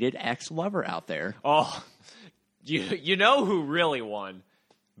one jaded ex-lover out there. Oh, you know who really won?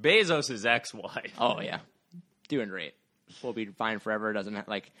 Bezos' ex-wife. Oh, yeah. Doing great. Will be fine forever. Doesn't have,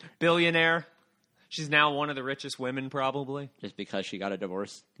 like... Billionaire. She's now one of the richest women, probably. Just because she got a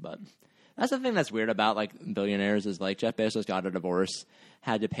divorce. But that's the thing that's weird about, like, billionaires is, like, Jeff Bezos got a divorce,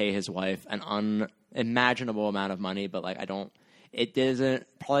 had to pay his wife an unimaginable amount of money, but, like, it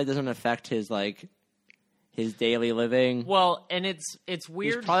probably doesn't affect his, like, his daily living. Well, and it's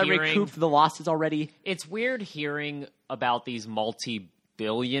weird. He's probably recouped the losses already. It's weird hearing about these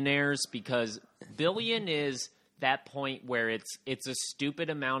multi-billionaires because billion is that point where it's a stupid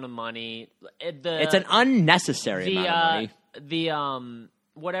amount of money. It's an unnecessary amount of money. The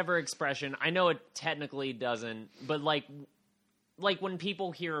whatever expression, I know it technically doesn't, but like when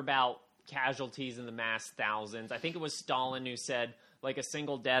people hear about casualties in the mass thousands, I think it was Stalin who said, like, a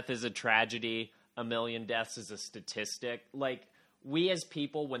single death is a tragedy, a million deaths is a statistic. Like, we as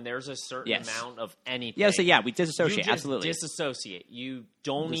people, when there's a certain amount of anything... we disassociate, you just absolutely. disassociate. You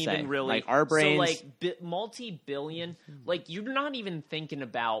don't Just even say, really... like, our brains... So, like, multi-billion... Like, you're not even thinking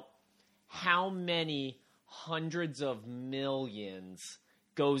about how many hundreds of millions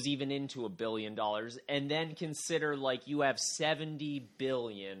goes even into $1 billion, and then consider, like, you have 70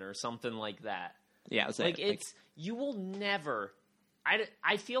 billion or something like that. Yeah, like, it's... You will never...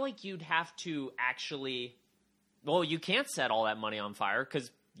 I feel like you'd have to actually... Well, you can't set all that money on fire because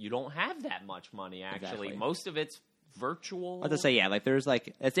you don't have that much money, actually. Exactly. Most of it's virtual. I was to say, yeah, like, there's,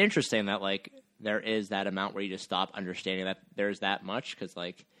 like... It's interesting that, like, there is that amount where you just stop understanding that there's that much, because,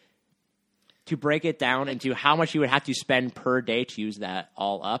 like, to break it down into how much you would have to spend per day to use that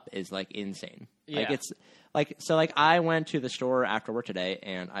all up is, like, insane. Yeah. Like, it's... Like, so, like, I went to the store after work today,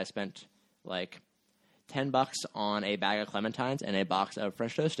 and I spent, like... $10 on a bag of clementines and a box of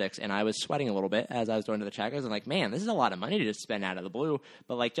French toast sticks, and I was sweating a little bit as I was going to the checkout. I was like, man, this is a lot of money to just spend out of the blue.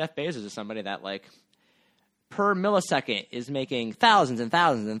 But, like, Jeff Bezos is somebody that, like, per millisecond is making thousands and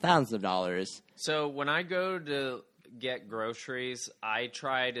thousands and thousands of dollars. So when I go to get groceries, I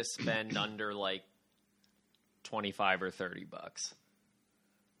try to spend under, like, 25 or $30.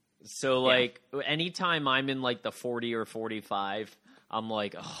 So, like, anytime I'm in, like, the 40 or 45... I'm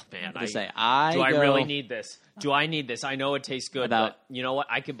like, oh, man, do I really need this? Do I need this? I know it tastes good, but you know what?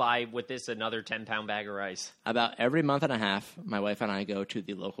 I could buy with this another 10-pound bag of rice. About every month and a half, my wife and I go to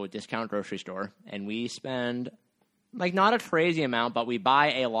the local discount grocery store, and we spend, like, not a crazy amount, but we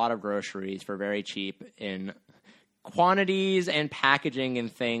buy a lot of groceries for very cheap in quantities and packaging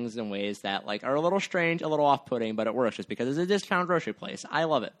and things in ways that, like, are a little strange, a little off-putting, but it works just because it's a discount grocery place. I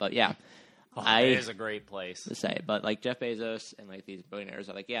love it, but yeah. It is a great place to say, but, like, Jeff Bezos and, like, these billionaires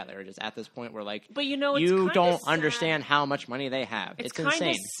are like, yeah, they're just at this point where, like, but you know, you don't understand how much money they have. It's insane.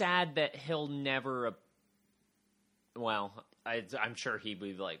 Kind of sad that he'll never. Well, I'm sure he'd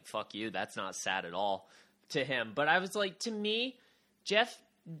be like, "Fuck you." That's not sad at all to him. But I was like, to me,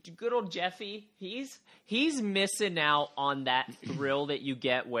 good old Jeffy, he's missing out on that thrill that you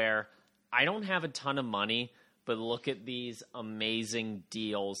get where I don't have a ton of money, but look at these amazing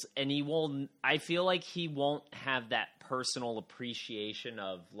deals. And I feel like he won't have that personal appreciation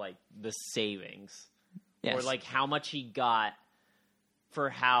of, like, the savings. Yes. Or, like, how much he got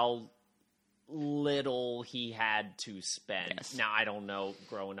for how little he had to spend. Yes. Now, I don't know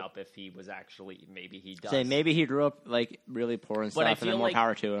growing up if he was actually, maybe he does. Maybe he grew up, like, really poor and stuff, and then more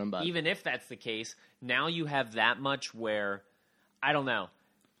power to him. But even if that's the case, now you have that much where, I don't know.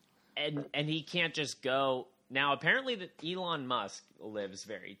 And he can't just go... Now, apparently, Elon Musk lives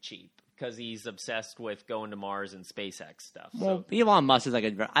very cheap because he's obsessed with going to Mars and SpaceX stuff. Well, Elon Musk is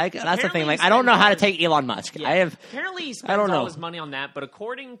like that's the thing. Like, I don't know how to take Elon Musk. Yeah, apparently, he spends all his money on that, but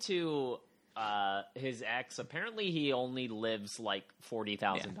according to his ex, apparently he only lives like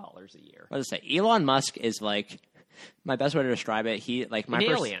 $40,000 a year. I was gonna say, Elon Musk is like my best way to describe it. He like my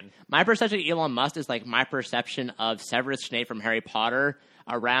alien. My perception of Elon Musk is like my perception of Severus Snape from Harry Potter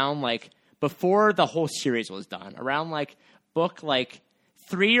around like. Before the whole series was done, around like book like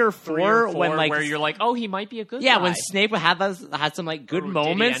 3 or 4, when like where you're like, oh, he might be a good guy. Yeah, when Snape had some like good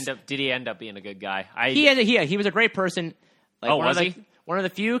moments. Did he end up being a good guy? He was a great person. Like, was he? one of the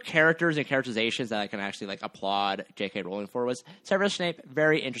few characters and characterizations that I can actually like applaud J.K. Rowling for was Severus Snape.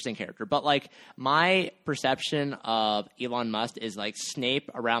 Very interesting character, but like my perception of Elon Musk is like Snape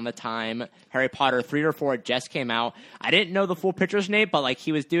around the time Harry Potter 3 or 4 just came out. I didn't know the full picture of Snape, but like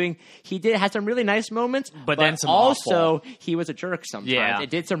he had some really nice moments, but then some also awful. He was a jerk sometimes. Yeah. It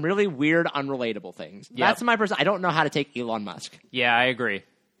did some really weird, unrelatable things. Yep. That's my person. I don't know how to take Elon Musk. Yeah, I agree.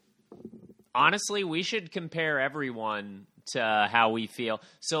 Honestly, we should compare everyone to how we feel.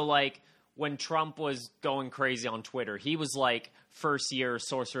 So, like, when Trump was going crazy on Twitter, he was like first year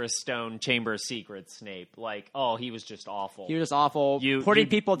Sorcerer's Stone Chamber of Secrets Snape. Like, oh, he was just awful. He was just awful. Putting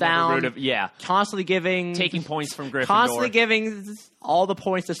people down. Yeah. Constantly giving. Taking points from Gryffindor. Constantly giving all the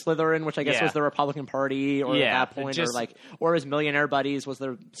points to Slytherin, which I guess Yeah. was the Republican Party, or at that point, or his millionaire buddies was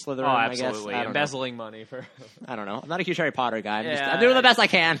their Slytherin, Oh, absolutely. I guess. Embezzling money for. I don't know. I'm not a huge Harry Potter guy. Yeah. I'm doing the best I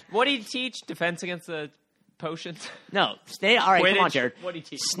can. What did he teach? Defense against the potions? No, Snape. All right, come on, Quidditch? Jared. What did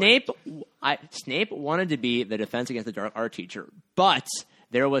he teach? Snape wanted to be the Defense Against the Dark art teacher, but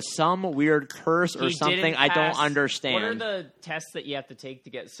there was some weird curse or He something didn't I don't pass- understand. What are the tests that you have to take to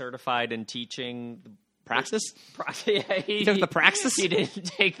get certified in teaching? Praxis? Yeah, He took the Praxis? He didn't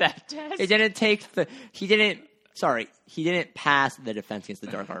take that test. He didn't take the. He didn't pass the Defense Against the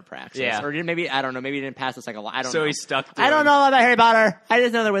Dark Art Praxis. Yeah. Or maybe, I don't know, maybe he didn't pass this like a lot. I don't know. So he stuck to I don't it. know about Harry Potter. I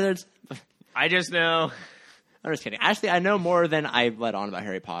just know they're wizards. I just know. I'm just kidding. Actually, I know more than I let on about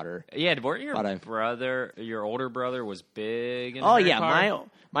Harry Potter. Yeah, weren't Thought I- your older brother was big in Oh, Harry yeah. Potter?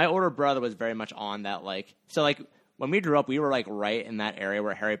 My older brother was very much on that, like, so, like, when we grew up, we were, like, right in that area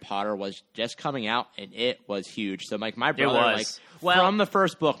where Harry Potter was just coming out, and it was huge. So, like, my brother, like, was. Well, from the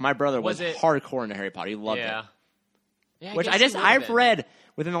first book, my brother was was it- hardcore into Harry Potter. He loved Yeah. it. Yeah, Which guess he would've I've been. read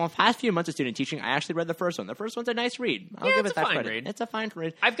within the past few months of student teaching. I actually read the first one. The first one's a nice read. I'll Yeah, give it's it that a fine credit. read. It's a fine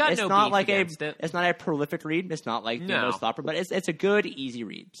read. I've got it's no not beef like against it. It's not a prolific read. It's not like the No. most popular, but it's a good, easy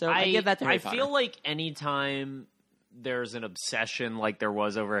read. So I give that to Harry Potter. I feel like anytime there's an obsession like there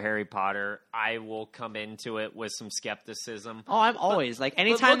was over Harry Potter, I will come into it with some skepticism. Oh, I'm always like But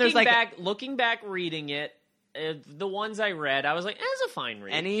anytime there's like looking back, reading it, the ones I read, I was like, it's a fine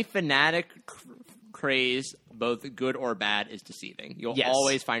read. any fanatic craze, both good or bad, is deceiving. You'll Yes.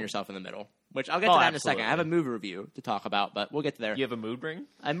 always find yourself in the middle. Which I'll get to Oh, that in a second. absolutely. I have a movie review to talk about, but we'll get to there. You have a mood ring?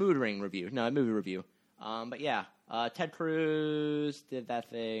 A mood ring review. No, a movie review. But yeah, Ted Cruz did that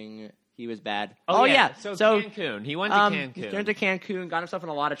thing. He was bad. Oh, yeah. So Cancun. He went to Cancun. He went to Cancun, got himself in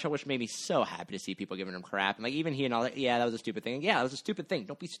a lot of trouble, which made me so happy to see people giving him crap. And like even he and all that, yeah, that was a stupid thing. Yeah, that was a stupid thing.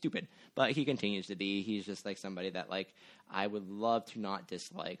 Don't be stupid. But he continues to be. He's just like somebody that like I would love to not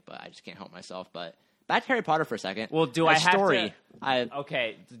dislike, but I just can't help myself. But back to Harry Potter for a second. Well, do That I have story, to?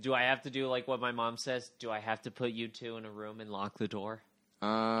 Okay. Do I have to do like what my mom says? Do I have to put you two in a room and lock the door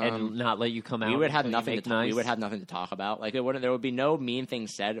and not let you come out? we would have until you nothing to make talk. nice? We would have nothing to talk about. Like it wouldn't. There would be no mean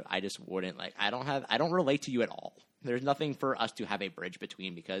things said. I just wouldn't like. I don't relate to you at all. There's nothing for us to have a bridge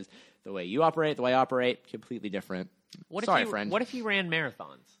between because the way you operate, the way I operate, completely different. Sorry, friend. What if he ran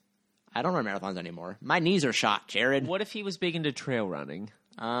marathons? I don't run marathons anymore. My knees are shot, Jared. What if he was big into trail running?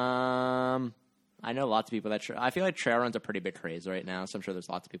 I know lots of people that. I feel like trail run's a pretty big craze right now. So I'm sure there's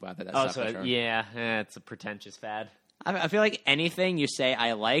lots of people out there that. Oh, suck at trail. yeah, it's a pretentious fad. I feel like anything you say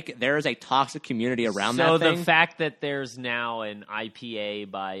I like, there is a toxic community around So that thing. the fact that there's now an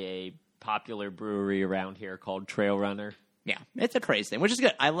IPA by a popular brewery around here called Trail Runner. Yeah, it's a craze thing, which is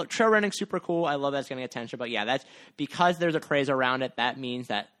good. I love trail running, super cool. I love that's getting attention. But yeah, that's because there's a craze around it. That means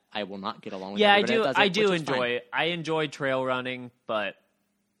that I will not get along with. Yeah, everybody that does it, I do which is enjoy fine. it. I enjoy trail running, but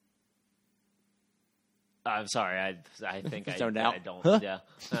I'm sorry. I think Zoned out. I don't. Huh? Yeah,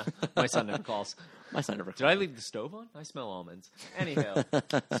 my son never calls. My son never. Did I leave the stove on? I smell almonds. Anyhow,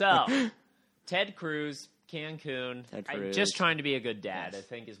 so Ted Cruz, Cancun. Ted Cruz. Just trying to be a good dad, I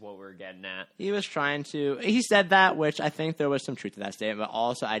think, is what we're getting at. He was trying to. He said that, which I think there was some truth to that statement. But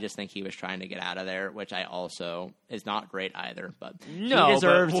also, I just think he was trying to get out of there, which I also is not great either. But No, he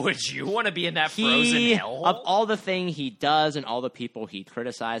deserves. but would you want to be in that frozen hellhole? Of all the things he does and all the people he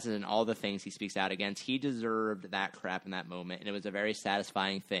criticizes and all the things he speaks out against, he deserved that crap in that moment. And it was a very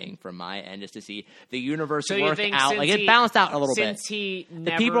satisfying thing from my end just to see the universe So you work think out. since Like it he- balanced out a little bit. Since he The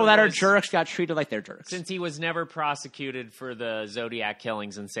never people that are was- jerks got treated like they're jerks. Since he was never prosecuted for the Zodiac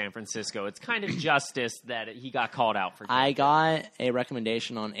killings in San Francisco, it's kind of justice that he got called out for. I got a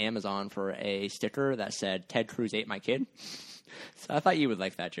recommendation on Amazon for a sticker that said "Ted Cruz ate my kid." So I thought you would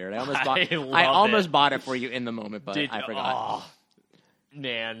like that, Jared. I almost bought it for you in the moment, but I forgot. Oh,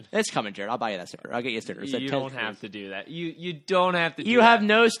 man, It's coming, Jared. I'll buy you that sticker. I'll get you a sticker. It said you Ted don't Cruz. have to do that. You don't have to. You do have that.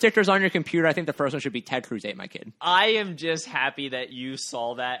 no stickers on your computer. I think the first one should be "Ted Cruz ate my kid." I am just happy that you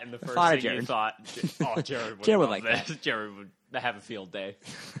saw that, and the first thought of thing you Jared. thought, oh, Jared would Jared would love like this. Jared would. have a field day.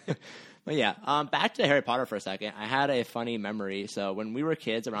 But yeah, back to Harry Potter for a second. I had a funny memory. So when we were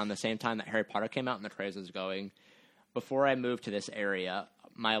kids, around the same time that Harry Potter came out and the craze was going, before I moved to this area,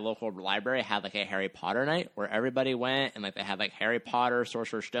 my local library had like a Harry Potter night where everybody went and like they had like Harry Potter,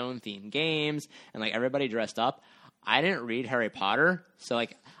 Sorcerer's Stone themed games and like everybody dressed up. I didn't read Harry Potter, so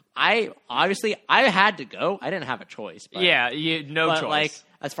like I had to go. I didn't have a choice. But, no but choice. like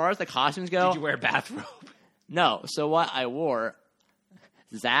as far as the costumes go, did you wear a bathrobe? No. So what I wore,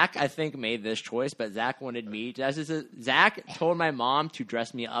 Zach I think made this choice, but Zach wanted me. Zach told my mom to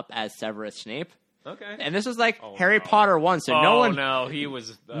dress me up as Severus Snape. Okay. And this was like Harry Potter 1, so he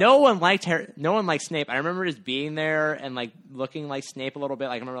was... no one liked Snape. I remember just being there and like looking like Snape a little bit.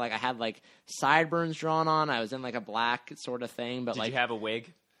 Like I remember like I had like sideburns drawn on. I was in like a black sort of thing, but Did like you have a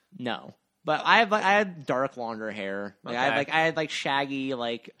wig? No. But I had dark longer hair. Like Okay. I had like shaggy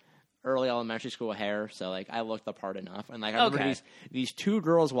like early elementary school hair, so like I looked the part enough. And like I remember these two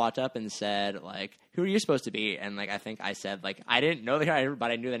girls walked up and said like, "Who are you supposed to be?" And like I think I said like I didn't know the character, but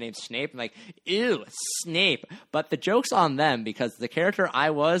I knew the name Snape. And like, ew, Snape. But the joke's on them because the character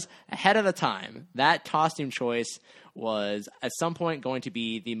I was ahead of the time. That costume choice was at some point going to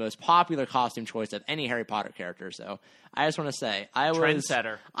be the most popular costume choice of any Harry Potter character. So I just want to say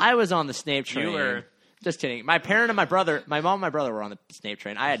Trendsetter. I was on the Snape train. You were. Just kidding. My mom and my brother were on the Snape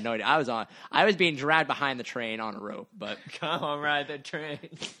train. I had no idea. I was being dragged behind the train on a rope. But come on, ride the train.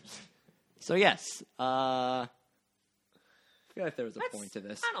 So yes, I feel like there was a point to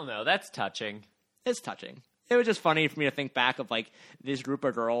this. I don't know. That's touching. It's touching. It was just funny for me to think back of like this group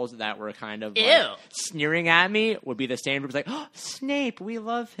of girls that were kind of like, sneering at me would be the same group like, "Oh, Snape, we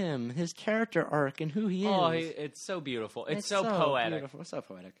love him, his character arc and who he is." Oh, it's so beautiful. It's so poetic. Beautiful. So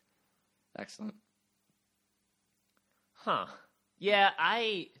poetic. Excellent. Huh. Yeah,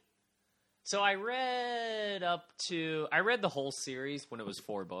 I read the whole series when it was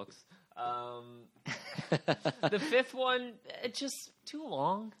 4 books. The 5th one, it's just too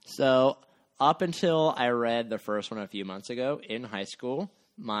long. So up until I read the first one a few months ago in high school,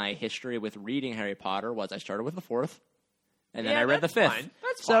 my history with reading Harry Potter was I started with the 4th, and then I read the 5th. Fine.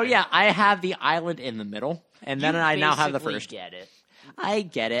 That's so fine. yeah, I have the island in the middle, and then I now have the first. Get it. I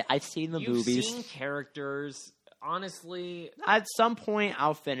get it. I've seen the movies. You've seen characters. Honestly, at some point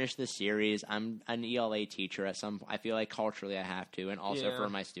I'll finish the series. I'm an ELA teacher. I feel like culturally I have to, and also for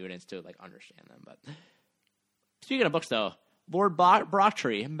my students to like understand them. But speaking of books, though, Lord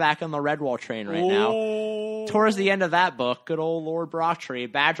Brocktree back on the Redwall train right now. Towards the end of that book, good old Lord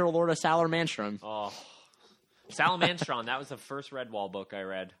Brocktree, Badger Lord of Salamandstrom. Oh, Salamandstrom. That was the first Redwall book I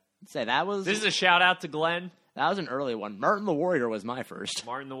read. Say that was. This is a shout out to Glenn. That was an early one. Martin the Warrior was my first.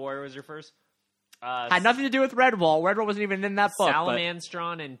 Martin the Warrior was your first. Had nothing to do with Redwall. Redwall wasn't even in that book.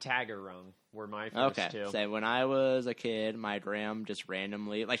 Salamandstron and Tagarung were my first two. So when I was a kid, my gram just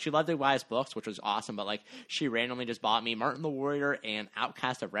randomly, like she loved to buy us books, which was awesome, but like she randomly just bought me Martin the Warrior and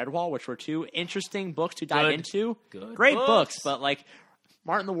Outcast of Redwall, which were two interesting books to dive into. Great books, but like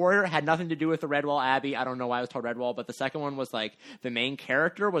Martin the Warrior had nothing to do with the Redwall Abbey. I don't know why it was called Redwall, but the second one was like the main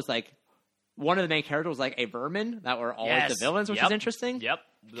character was like one of the main characters was like a vermin that were always the villains, which is interesting. Yep.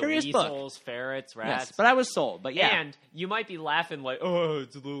 Curious weasels, book. Ferrets, rats. Yes, but I was sold. But yeah, and you might be laughing like, "Oh,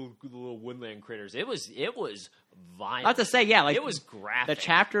 it's a little woodland critters." It was violent. Not to say, yeah, like it was graphic. The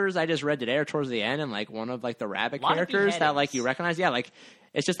chapters I just read today are towards the end, and like one of like the rabbit characters that like you recognize. Yeah, like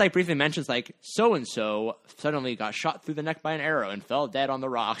it's just like briefly mentions like so and so suddenly got shot through the neck by an arrow and fell dead on the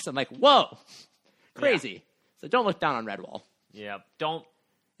rocks. I'm like, whoa, crazy. Yeah. So don't look down on Redwall. Yeah, don't.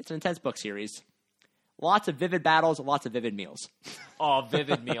 It's an intense book series. Lots of vivid battles, lots of vivid meals. Oh,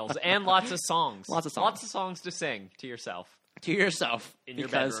 vivid meals. And lots of songs. Lots of songs. Lots of songs to sing to yourself. To yourself. In your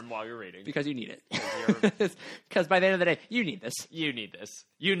bedroom while you're reading. Because you need it. Because by the end of the day, you need this. You need this.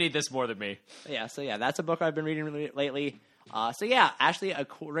 You need this more than me. So that's a book I've been reading lately. Actually, a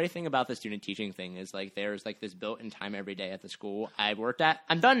great thing about the student teaching thing is like there's like this built-in time every day at the school I worked at.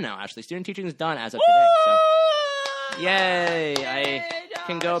 I'm done now, actually. Student teaching is done as of today. So, yay! I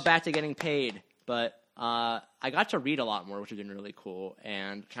can go back to getting paid. But I got to read a lot more, which has been really cool.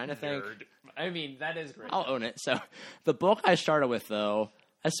 And trying to think. I mean, that is great. I'll own it. So the book I started with, though,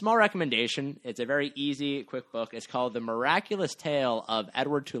 a small recommendation. It's a very easy, quick book. It's called The Miraculous Tale of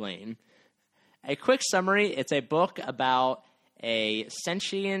Edward Tulane. A quick summary. It's a book about a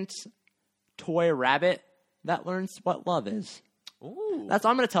sentient toy rabbit that learns what love is. Ooh. That's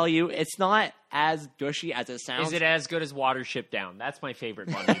all I'm going to tell you. It's not as gushy as it sounds. Is it as good as Watership Down? That's my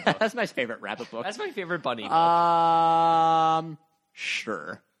favorite bunny book. That's my favorite rabbit book. That's my favorite bunny book.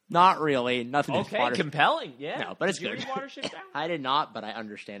 Sure. Not really. Nothing. Okay, compelling. Yeah. No, but it's did good. You read Watership Down? I did not, but I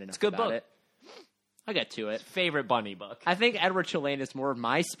understand enough. It's a good about book. It. I'll get to it. Favorite bunny book. I think Edward Tulane is more of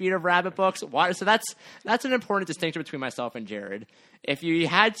my speed of rabbit books. So that's an important distinction between myself and Jared. If you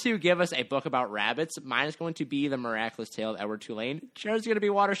had to give us a book about rabbits, mine is going to be The Miraculous Tale of Edward Tulane. Jared's going to be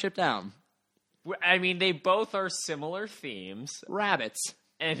Watership Down. I mean, they both are similar themes. Rabbits.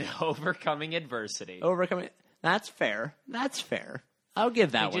 And overcoming adversity. That's fair. I'll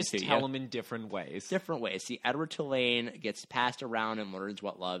give that one to you. Just tell them in different ways. Different ways. See, Edward Tulane gets passed around and learns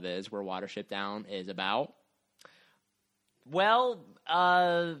what love is, where Watership Down is about. Well,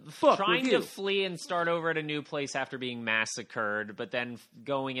 trying review. to flee and start over at a new place after being massacred, but then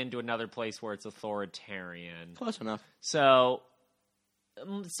going into another place where it's authoritarian. Close enough. So,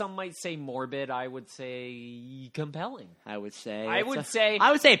 some might say morbid. I would say compelling. I would say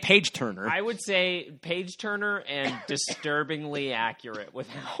a page turner. I would say page turner and disturbingly accurate with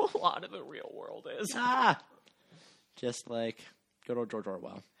how a lot of the real world is. Just like good old George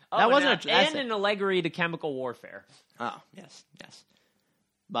Orwell. Oh, that wasn't and an allegory to chemical warfare. Oh, yes.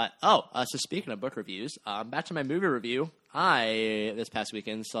 But, so speaking of book reviews, back to my movie review. I, this past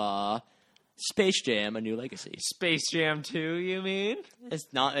weekend, saw Space Jam: A New Legacy. Space Jam 2, you mean? It's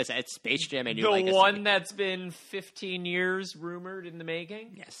Space Jam: A New Legacy. The one that's been 15 years rumored in the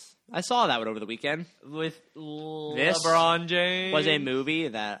making? Yes. I saw that one over the weekend. With This LeBron James. Was a movie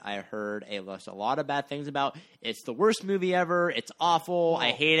that I heard a lot of bad things about. It's the worst movie ever. It's awful.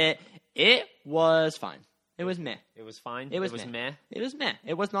 I hate it. It was fine. It was meh. It was fine? It was meh? It was meh.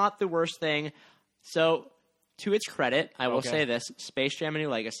 It was not the worst thing. So, to its credit, I will say this. Space Jam: A New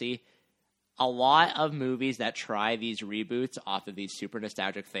Legacy, a lot of movies that try these reboots off of these super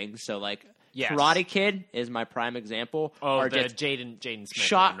nostalgic things. So, like, Karate Kid is my prime example. Oh, the Jaden Smith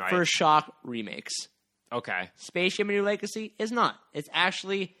shock one, right? for shock remakes. Okay. Space Jam: A New Legacy is not. It's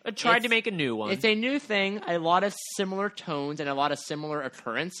actually... I tried to make a new one. It's a new thing, a lot of similar tones and a lot of similar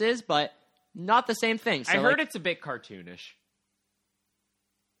occurrences, but not the same thing. So, I heard it's a bit cartoonish.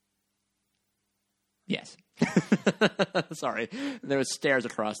 Yes. Sorry. There was stairs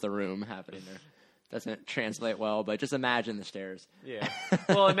across the room happening there. Doesn't translate well, but just imagine the stairs. Yeah.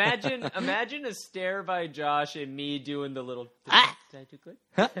 Well, imagine a stare by Josh and me doing the little... Did I do good?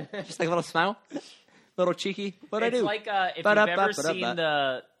 Just like a little smile. Little cheeky. What I do? It's like if you've ever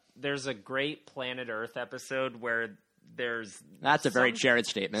seen there's a great Planet Earth episode where there's... That's a very Jared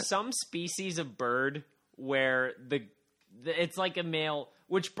statement. Some species of bird where it's like a male...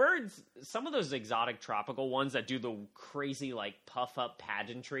 Which birds, some of those exotic tropical ones that do the crazy, like, puff-up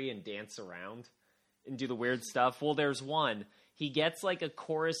pageantry and dance around and do the weird stuff. Well, there's one. He gets, like, a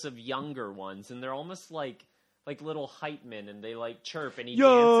chorus of younger ones, and they're almost like little hype men, and they, like, chirp, and he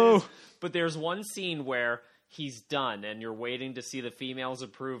dances. But there's one scene where he's done, and you're waiting to see the female's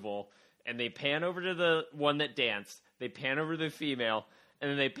approval, and they pan over to the one that danced, they pan over to the female, and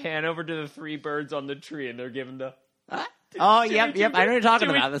then they pan over to the three birds on the tree, and they're giving the... Yep. I know what you're talking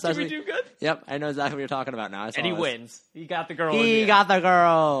about. Did we do good? Yep, I know exactly what you're talking about now. And he wins. He got the girl. He got the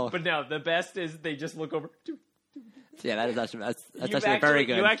girl. But no, the best is they just look over. Yeah, that's actually very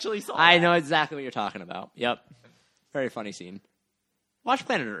good. You actually saw I know exactly what you're talking about. Yep. Very funny scene. Watch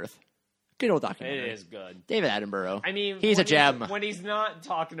Planet Earth. Good old documentary. It is good. David Attenborough. I mean, he's a gem. When he's not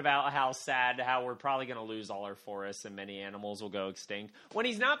talking about how sad, how we're probably going to lose all our forests and many animals will go extinct. When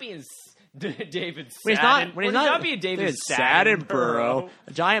he's not being David Sadden. When he's not being David Saddenborough.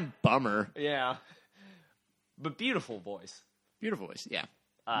 A giant bummer. Yeah. But beautiful voice. Beautiful voice, yeah.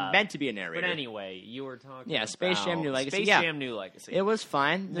 Meant to be a narrator. But anyway, you were talking about... Space Jam: New Legacy. Space Jam: New Legacy. It was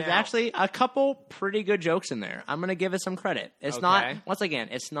fine. There's actually a couple pretty good jokes in there. I'm going to give it some credit. It's not, once again,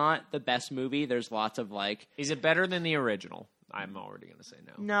 it's not the best movie. There's lots of, like... Is it better than the original? I'm already going to say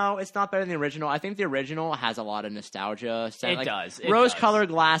no. No, it's not better than the original. I think the original has a lot of nostalgia. It does. Rose-colored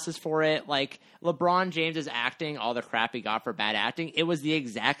glasses for it. Like, LeBron James' acting, all the crap he got for bad acting, it was the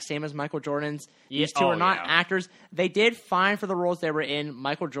exact same as Michael Jordan's. These two are not actors. They did fine for the roles they were in.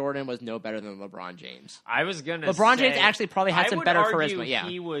 Michael Jordan was no better than LeBron James. I was going to LeBron James actually probably had some better charisma. Yeah,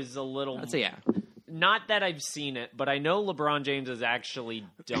 he was a little... I'd say, yeah. Not that I've seen it, but I know LeBron James has actually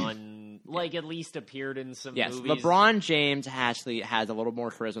done, like, at least appeared in some movies. Yes, LeBron James actually has a little more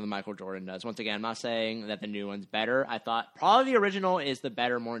charisma than Michael Jordan does. Once again, I'm not saying that the new one's better. I thought probably the original is the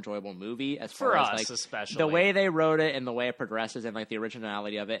better, more enjoyable movie as far as, like, especially. The way they wrote it and the way it progresses and, like, the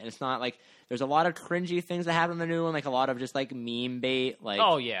originality of it. And it's not, like, there's a lot of cringy things that happen in the new one, like a lot of just, like, meme bait. Like,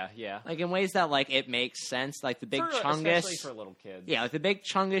 oh, yeah. Like, in ways that, like, it makes sense. Like, the big Chungus. Especially for little kids. Yeah, like, the big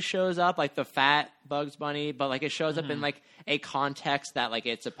Chungus shows up, like, the fat Bugs Bunny, but, like, it shows up in, like, a context that, like,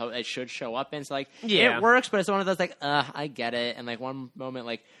 it should show show up in. So like Yeah. it works, but it's one of those like, I get it. And like one moment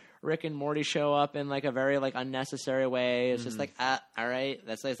like Rick and Morty show up in like a very like unnecessary way. It's just like, all right.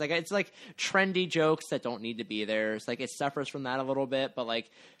 That's it's like trendy jokes that don't need to be there. It's like it suffers from that a little bit, but like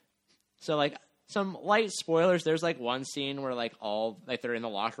so like some light spoilers. There's like one scene where like all like they're in the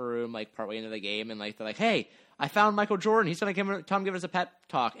locker room like partway into the game and like they're like, hey, I found Michael Jordan. He's gonna give us a pep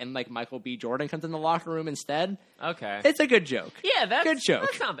talk, and like Michael B. Jordan comes in the locker room instead. Okay. It's a good joke. Yeah, that's good joke.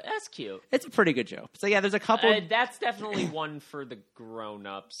 That's cute. It's a pretty good joke. So yeah, there's a couple. That's definitely one for the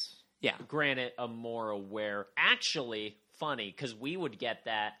grown-ups. Yeah. Granted, a more aware. Actually, funny, because we would get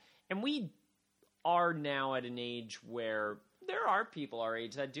that. And we are now at an age where there are people our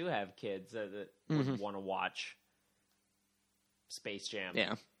age that do have kids that would want to watch Space Jam.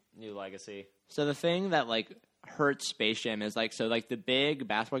 Yeah. New Legacy. So the thing that like hurts Space Jam is like the big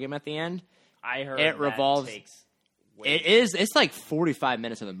basketball game at the end. I heard it revolves. It's like 45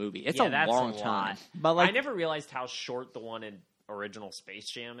 minutes of the movie. It's that's a long a time. lot. But like I never realized how short the one in original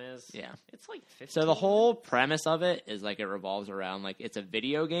Space Jam is. Yeah. It's like 15. So the whole premise of it is like it revolves around like it's a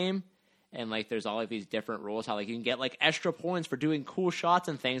video game and like there's all of these different rules how like you can get like extra points for doing cool shots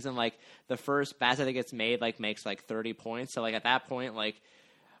and things, and like the first basket that gets made like makes like 30 points. So like at that point like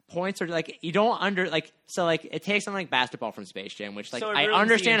points are like you don't so like it takes something like basketball from Space Jam, which like So it I ruins the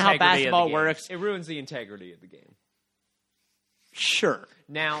understand how integrity of the basketball game. works. It ruins the integrity of the game. Sure.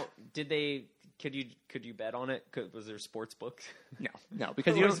 Now, did they? Could you bet on it? Was there sports books? No,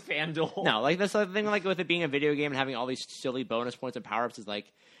 because you was don't. FanDuel. No, like that's the thing. Like with it being a video game and having all these silly bonus points and power ups is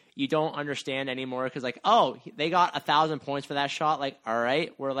like you don't understand anymore because like they got 1,000 points for that shot. Like all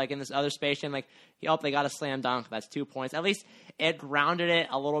right, we're like in this other Space Jam. Like they got a slam dunk. That's 2 points. At least it grounded it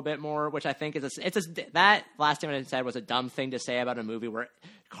a little bit more, which I think is that last thing I said was a dumb thing to say about a movie where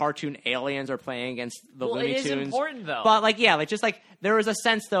cartoon aliens are playing against the Looney Tunes. It is important though. But like yeah, like just like there was a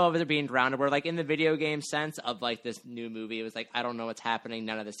sense though of it being grounded where like in the video game sense of like this new movie, it was like I don't know what's happening.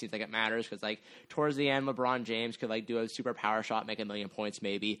 None of this seems like it matters because like towards the end, LeBron James could like do a super power shot, make 1,000,000 points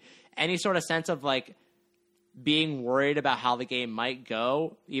maybe. Any sort of sense of like being worried about how the game might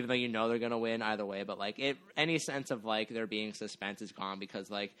go, even though you know they're gonna win either way. But like any sense of like there being suspense is gone because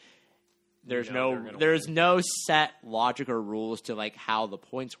like there's no set logic or rules to like how the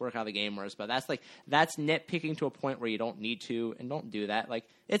points work, how the game works. But that's nitpicking to a point where you don't need to, and don't do that. Like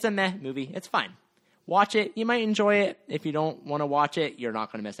it's a meh movie. It's fine. Watch it. You might enjoy it. If you don't want to watch it, you're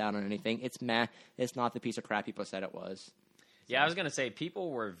not going to miss out on anything. It's meh. It's not the piece of crap people said it was. Yeah, I was going to say,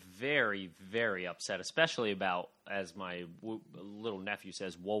 people were very, very upset, especially about, as my little nephew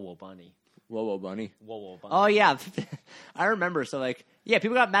says, Whoa Whoa Bunny. Whoa Whoa Bunny. Whoa Whoa Bunny. Oh, yeah. I remember. So, like, yeah,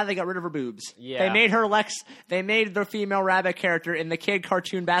 people got mad they got rid of her boobs. Yeah. They made her They made the female rabbit character in the kid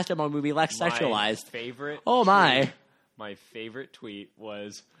cartoon basketball movie Lex sexualized. Oh, my. My favorite tweet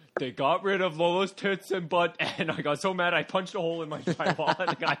was, they got rid of Lola's tits and butt, and I got so mad I punched a hole in my drywall, and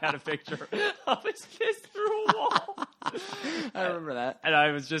the guy had a picture of his fist through a wall. I remember that. And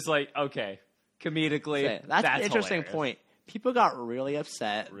I was just like, okay, comedically, that's an interesting hilarious. point. People got really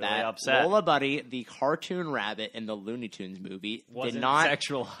upset Lola Bunny, the cartoon rabbit in the Looney Tunes movie, Wasn't did not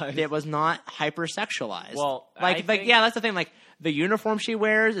sexualized. It was not hypersexualized. Well, yeah, that's the thing. Like the uniform she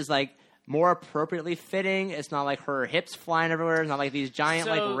wears is like more appropriately fitting. It's not like her hips flying everywhere. It's not like these giant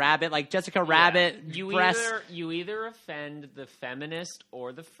like rabbit, like Jessica Rabbit breasts. You either offend the feminist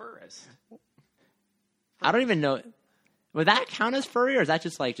or the furist. I don't even know. Would that count as furry, or is that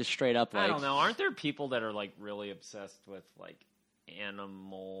just straight up like? I don't know. Aren't there people that are like really obsessed with like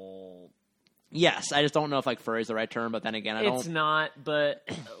animal? Yes, I just don't know if like furry is the right term. But then again, I don't. It's not. But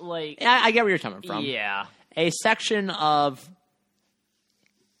like, I get where you're coming from. Yeah, a section of.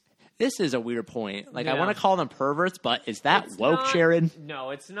 This is a weird point. Like, I want to call them perverts, but is that woke, Sharon?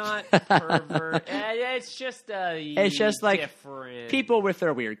 No, it's not pervert. It's just like different people with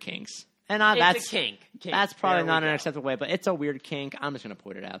their weird kinks. And that's a kink. That's probably not an acceptable way, but it's a weird kink. I'm just going to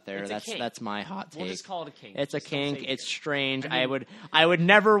put it out there. That's my hot take. We'll just call it a kink. It's a kink. It's strange. I would be.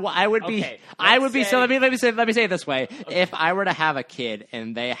 So let me say it this way. Okay. If I were to have a kid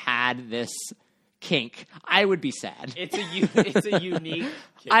and they had this kink, I would be sad. It's a unique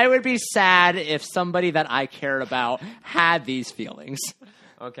kink. I would be sad if somebody that I cared about had these feelings.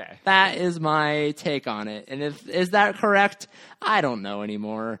 Okay. That is my take on it. And is that correct? I don't know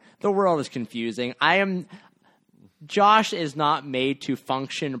anymore. The world is confusing. Josh is not made to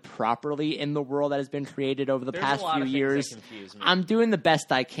function properly in the world that has been created over the past few years. I'm doing the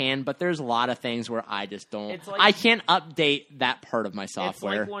best I can, but there's a lot of things where I just don't. I can't update that part of my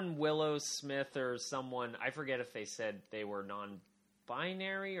software. It's like when Willow Smith or someone, I forget if they said they were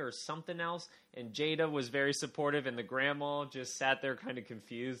binary or something else, and Jada was very supportive, and the grandma just sat there kind of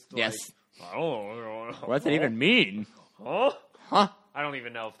confused. Yes. Like, oh, What does it even mean? huh? Huh? I don't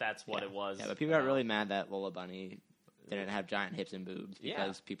even know if that's what it was. Yeah, but people got really mad that Lola Bunny didn't have giant hips and boobs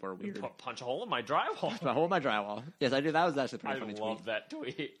because people are weird. Punch a hole in my drywall. But hold my drywall. Yes, I do. That was actually a pretty I funny love tweet. that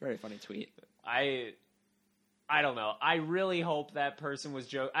tweet. Very funny tweet. I don't know. I really hope that person was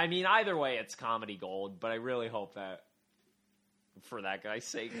joking. I mean, either way, it's comedy gold. But I really hope that, for that guy's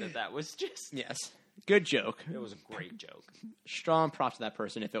sake, that was just. Yes. Good joke. It was a great joke. Strong props to that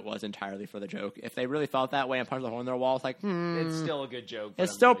person if it was entirely for the joke. If they really felt that way and punched the hole in their wall, it's like, It's still a good joke. But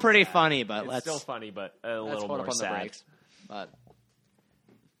It's I'm still really pretty sad. funny, but it's let's still funny, but a let's little hold more up on the sad. brakes.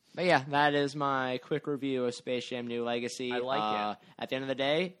 But yeah, that is my quick review of Space Jam: New Legacy. I like it. At the end of the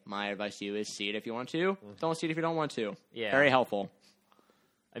day, my advice to you is see it if you want to. Don't see it if you don't want to. Yeah. Very helpful.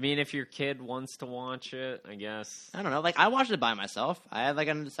 I mean, if your kid wants to watch it, I guess. I don't know. Like, I watched it by myself. I had, like,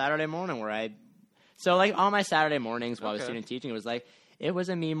 a Saturday morning where So, like, on my Saturday mornings while I was student teaching, it was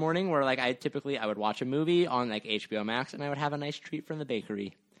a me morning where, like, I would watch a movie on, like, HBO Max, and I would have a nice treat from the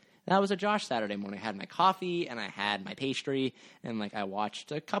bakery. And that was a Josh Saturday morning. I had my coffee, and I had my pastry, and, like, I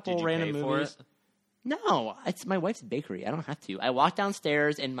watched a couple Did you random pay movies. for it? No, it's my wife's bakery. I don't have to. I walk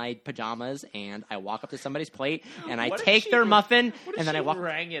downstairs in my pajamas, and I walk up to somebody's plate, and I What if take she- their muffin, What if and then she I walk...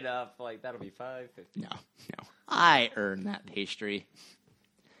 rang it up like that'll be $5.50? No. I earn that pastry.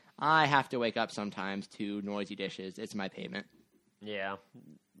 I have to wake up sometimes to noisy dishes. It's my payment. Yeah,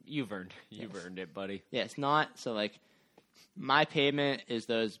 you've earned it, buddy. Yeah, it's not. So, like, my payment is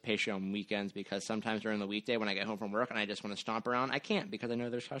those pastry on weekends because sometimes during the weekday when I get home from work and I just want to stomp around, I can't because I know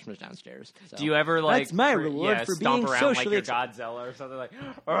there's customers downstairs. So. Do you ever like That's my reward for stomp being around like socially your Godzilla or something like?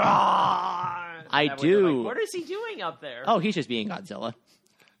 I do. What is he doing up there? Oh, he's just being Godzilla.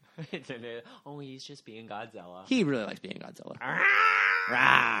 Oh, he's just being Godzilla. He really likes being Godzilla.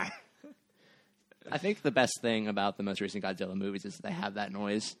 Rawr. I think the best thing about the most recent Godzilla movies is they have that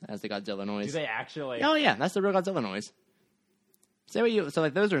noise as the Godzilla noise. Do they actually? Oh yeah, that's the real Godzilla noise. So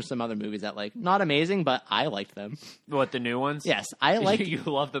like those are some other movies that like not amazing, but I liked them. What, the new ones? Yes, I like. You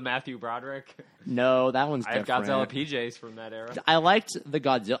love the Matthew Broderick? No, that one's I have different. Godzilla PJs from that era. I liked the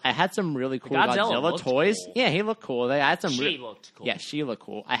Godzilla. I had some really cool Godzilla Godzilla looked toys. cool. Yeah, he looked cool. I had some. She looked cool. Yeah, she looked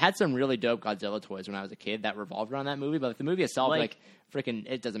cool. I had some really dope Godzilla toys when I was a kid that revolved around that movie. But the movie itself, like freaking,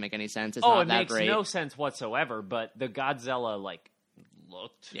 it doesn't make any sense. It's not it that makes great. no sense whatsoever. But the Godzilla looked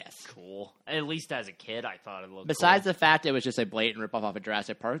cool. At least as a kid, I thought it looked. Besides cool. the fact it was just a blatant ripoff off of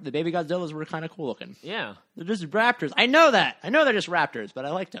Jurassic Park, the baby Godzillas were kind of cool looking. Yeah. They're just raptors. I know that. I know they're just raptors, but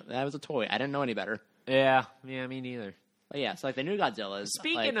I liked them. That was a toy. I didn't know any better. Yeah, me neither. But yeah, so like the new Godzillas.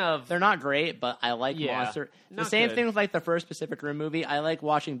 Speaking like, of- they're not great, but I like monster. The not same good. thing with like the first Pacific Rim movie. I like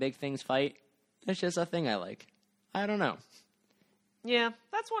watching big things fight. It's just a thing I like. I don't know. Yeah,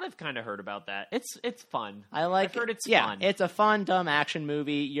 that's what I've kind of heard about that. It's fun. I like. I've heard it's yeah, fun. it's a fun, dumb action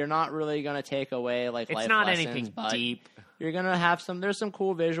movie. You're not really gonna take away like It's life not lessons, anything but deep. You're gonna have some. There's some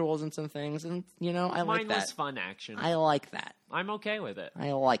cool visuals and some things, and I like Mindless that. fun action. I like that. I'm okay with it.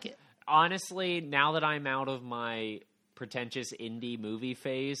 I like it. Honestly, now that I'm out of my pretentious indie movie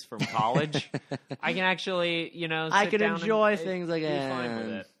phase from college, I can actually, I sit can down enjoy and things be again. fine with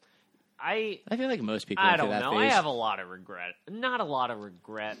it. I feel like most people. I go through don't that know. I phase. have a lot of regret. Not a lot of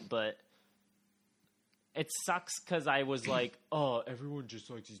regret, but it sucks because I was like, oh, everyone just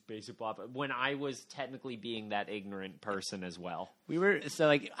likes these basic blah. But when I was technically being that ignorant person as well.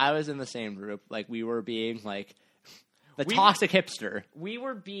 I was in the same group. Like we were being like the toxic hipster, We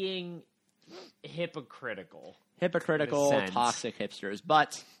were being hypocritical. hypocritical, In a sense. toxic hipsters.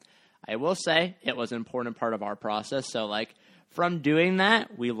 But I will say it was an important part of our process. So like from doing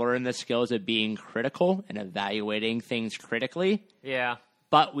that, we learned the skills of being critical and evaluating things critically. Yeah.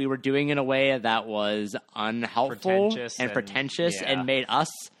 But we were doing it in a way that was unhelpful Pretentious and and- pretentious yeah. and made us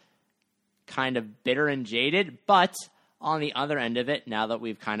kind of bitter and jaded. But on the other end of it, now that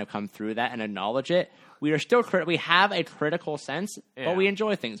we've kind of come through that and acknowledge it, we are still we have a critical sense, Yeah. but we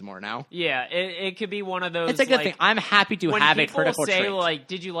enjoy things more now. Yeah, it could be one of those. It's a good like, thing. I'm happy to when have a people critical say trait. like,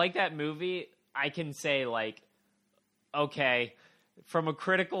 "Did you like that movie?" I can say like, "Okay." From a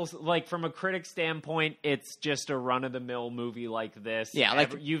critic standpoint, it's just a run of the mill movie like this. Yeah,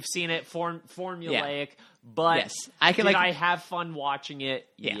 like- you've seen it formulaic, but Yes. I can, did like- I have fun watching it?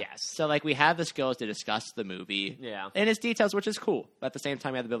 Yeah. Yes. So, like, we have the skills to discuss the movie. Yeah. And its details, which is cool. But at the same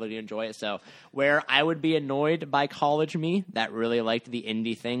time, we have the ability to enjoy it. So, where I would be annoyed by college me that really liked the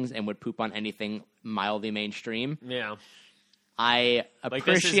indie things and would poop on anything mildly mainstream, Yeah. I Like,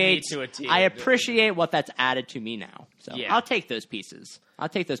 this is me appreciate to a T. I appreciate what that's added to me now. So, Yeah. I'll take those pieces.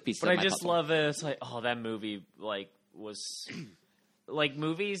 But of I my just puzzle. love it. It's like, oh, that movie like was like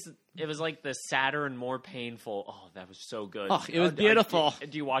movies. It was like the sadder and more painful. Oh, that was so good. Oh, it was beautiful.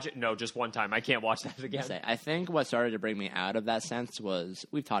 Do you watch it? No, just one time. I can't watch that again. I think what started to bring me out of that sense was,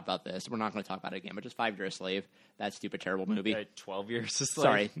 we've talked about this. We're not going to talk about it again, but just 5 Years a Slave. That stupid, terrible movie. 12 Years a Slave.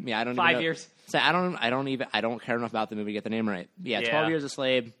 Sorry, yeah, I don't. 5 even know. years. So I don't care enough about the movie to get the name right. Yeah, Yeah. 12 Years a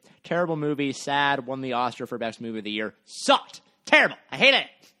Slave. Terrible movie. Sad. Won the Oscar for Best Movie of the Year. Sucked. Terrible. I hated it.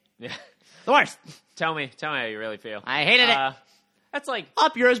 Yeah. The worst. Tell me how you really feel. I hated it. That's like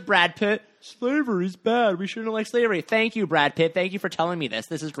Up yours, Brad Pitt. Slavery's bad. We shouldn't like slavery. Thank you, Brad Pitt. Thank you for telling me this.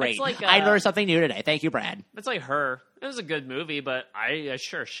 This is great. like, I learned something new today. Thank you, Brad. It's like Her. It was a good movie, but I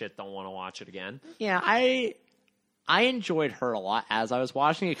sure shit don't want to watch it again. Yeah, I enjoyed Her a lot as I was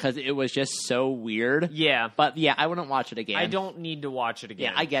watching it because it was just so weird. Yeah, But yeah, I wouldn't watch it again. I don't need to watch it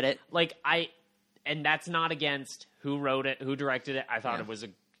again. Yeah, I get it. And that's not against who wrote it, who directed it. I thought Yeah. it was a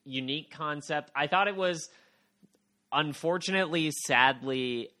unique concept. I thought it was, unfortunately,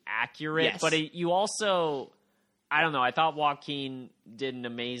 sadly accurate. Yes. But you also, I don't know. I thought Joaquin did an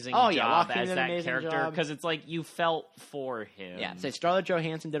amazing Oh, yeah, job Joaquin as did an that amazing character job. because it's like you felt for him. Yeah, say Scarlett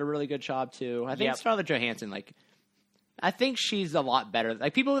Johansson did a really good job too. I think Yep. Scarlett Johansson, I think she's a lot better.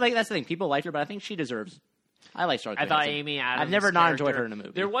 Like people, that's the thing. People liked her, but I think she deserves. I like Scarlett I thought Johansson. Amy Adams. I've never not enjoyed character- her in a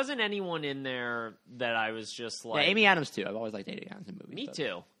movie. There wasn't anyone in there that I was just Yeah, like, Amy Adams too. I've always liked Amy Adams in movies. me but-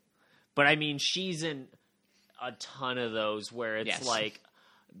 too. But I mean, she's in a ton of those where it's Yes. like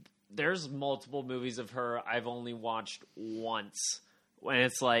there's multiple movies of her I've only watched once when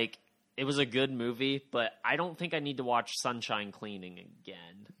it's like it was a good movie, but I don't think I need to watch Sunshine Cleaning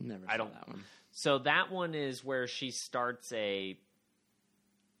again. Never I saw don't. that one. So that one is where she starts a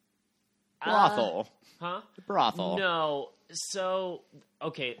Brothel. huh? Brothel. No. So,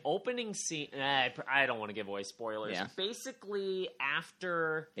 okay, opening scene. I don't want to give away spoilers. Yeah. Basically,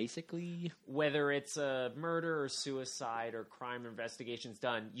 after Basically, whether it's a murder or suicide or crime investigation's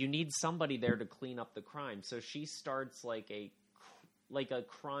done, you need somebody there to clean up the crime. So she starts like a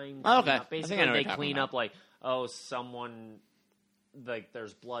crime. Oh, okay. cleanup. I think I Basically, know what they you're talking clean about. up someone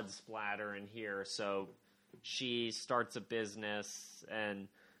there's blood splatter in here. So she starts a business and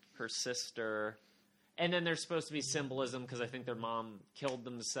her sister. And then there's supposed to be symbolism because I think their mom killed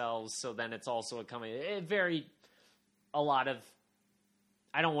themselves. So then it's also a lot of,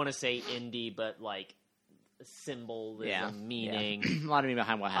 I don't want to say indie, but symbolism, meaning. a lot of me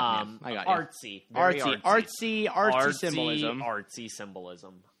behind what happened. I got you. Artsy. Very Artsy symbolism. Artsy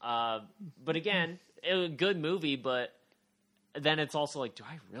symbolism. But again, a good movie, but then it's also like, do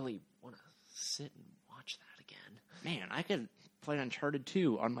I really want to sit and watch that again? Man, I could play Uncharted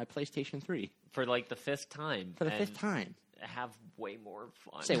 2 on my PlayStation 3 For the fifth time. for the fifth time. Have way more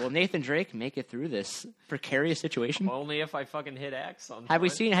fun. Say, will Nathan Drake make it through this precarious situation? Only if I fucking hit X on Have you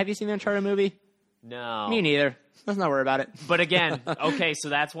seen the Uncharted movie? No. Me neither. Let's not worry about it. But again, okay, so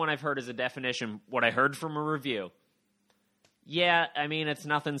that's one I've heard as a definition. What I heard from a review. Yeah, I mean, it's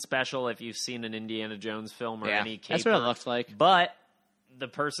nothing special if you've seen an Indiana Jones film or any caper. That's what it looks like. But the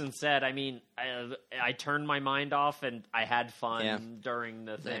person said, I mean, I turned my mind off and I had fun during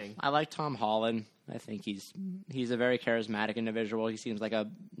the thing. I like Tom Holland. I think he's a very charismatic individual. He seems like a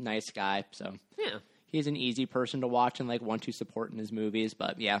nice guy. So Yeah. he's an easy person to watch and want to support in his movies.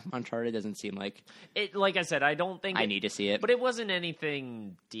 But yeah, Uncharted doesn't seem like It, like I said, I don't think I need to see it. But it wasn't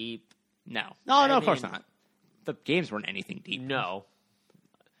anything deep. No, I of course mean- not. The games weren't anything deep. No.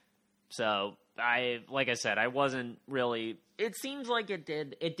 So like I said, I wasn't really. It seems like it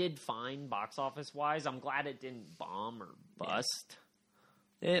did fine box office wise. I'm glad it didn't bomb or bust.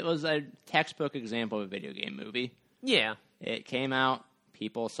 It was a textbook example of a video game movie. Yeah. It came out,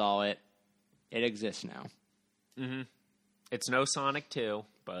 people saw it, it exists now. Mm-hmm. It's no Sonic 2,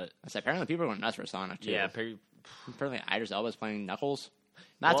 but So apparently people are going nuts for Sonic too. yeah. Apparently Idris Elba's playing Knuckles.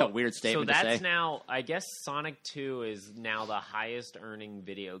 That's a weird statement So to that's say. now. I guess Sonic 2 is now the highest earning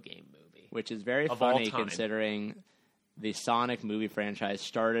video game movie. Which is very Of all funny time. considering the Sonic movie franchise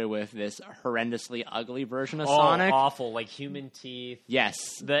started with this horrendously ugly version of Oh, Sonic. awful! Like human teeth.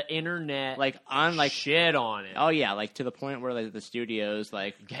 Yes. The internet, shit on it. Oh yeah, to the point where the studios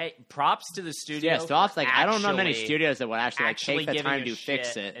Hey, props to the studio. yes, thoughts I don't know many actually- studios that would actually take the giving time a to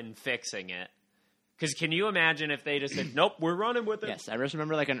fix shit it. and fixing it. Because can you imagine if they just said, "Nope, we're running with it"? Yes, I just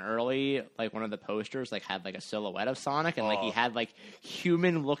remember an early one of the posters had a silhouette of Sonic and he had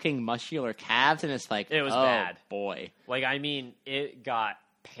human looking muscular calves and it's It was oh, bad. boy. I mean, it got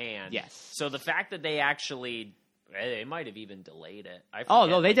panned. Yes. So the fact that they actually, they might have even delayed it. I Oh forget,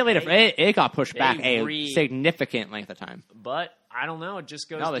 no, they delayed it. It got pushed back a significant length of time. But I don't know. It just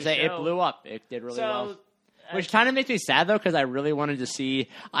goes No, to they say it show. blew up. It did really well. Which kind of makes me sad, though, because I really wanted to see...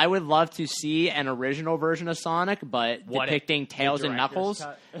 I would love to see an original version of Sonic, but depicting Tails and Knuckles.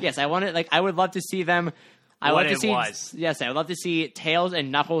 Cut? Yes, I would love to see them... Yes, I would love to see Tails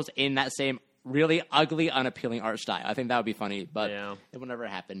and Knuckles in that same really ugly, unappealing art style. I think that would be funny, but it will never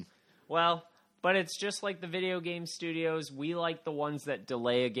happen. Well... But it's just like the video game studios. We like the ones that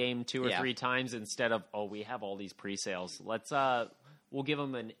delay a game 2 or 3 times instead of, we have all these pre-sales. We'll give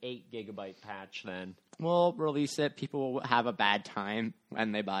them an 8 gigabyte patch then. We'll release it. People will have a bad time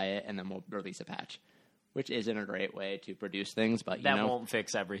when they buy it, and then we'll release a patch, which isn't a great way to produce things. But that won't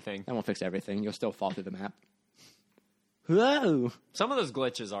fix everything. That won't fix everything. You'll still fall through the map. Whoa! Some of those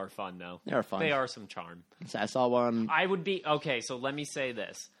glitches are fun, though. They are fun. They are some charm. So I saw one. Okay, so let me say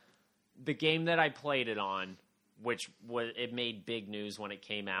this. The game that I played it on, it made big news when it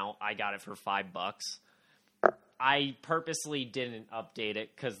came out. I got it for $5. I purposely didn't update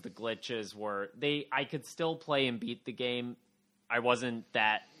it because the glitches I could still play and beat the game. I wasn't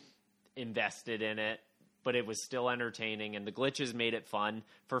that invested in it, but it was still entertaining, and the glitches made it fun.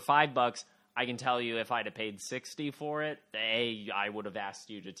 For $5, I can tell you if I'd have paid $60 for it, I would have asked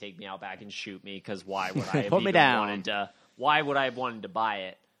you to take me out back and shoot me, because why would I have Put me down. why would I have wanted to buy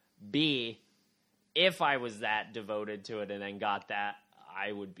it? B, if I was that devoted to it and then got that,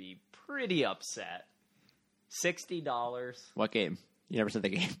 I would be pretty upset. $60. What game? You never said the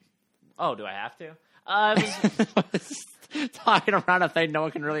game. Oh, do I have to? Talking around a thing no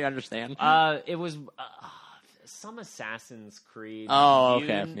one can really understand. It was some Assassin's Creed. Oh,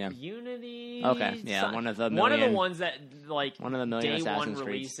 okay. Unity. Okay, yeah. One of the ones that one of the million day Assassin's one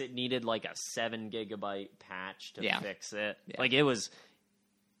release, Creeds. it needed like a 7 gigabyte patch to fix it. Yeah. Like it was.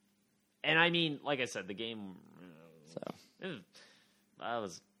 And I mean, like I said, the game. That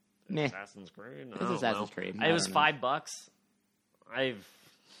was Assassin's Creed. It was Assassin's Creed. It was $5.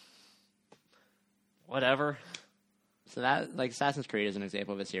 Whatever. So that Assassin's Creed is an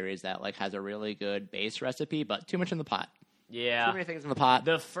example of a series that has a really good base recipe, but too much in the pot. Yeah. Too many things in the pot.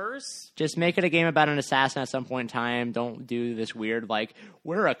 Just make it a game about an assassin at some point in time. Don't do this weird,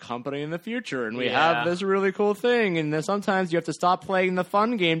 we're a company in the future, and we have this really cool thing, and then sometimes you have to stop playing the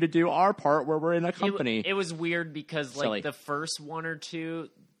fun game to do our part where we're in a company. It was weird because, the first one or two,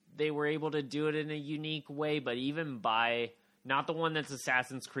 they were able to do it in a unique way, but even by... Not the one that's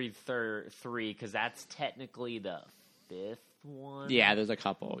Assassin's Creed 3, because that's technically the 5th one. Yeah, there's a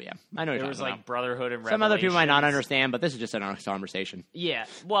couple. Yeah, I know. There was Brotherhood and Revelations. Some other people might not understand, but this is just an honest conversation. Yeah.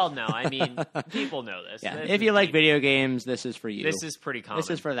 Well, no, I mean, people know this. Yeah. If you like video games, this is for you. This is pretty common. This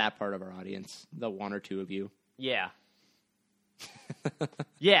is for that part of our audience, the 1 or 2 of you. Yeah.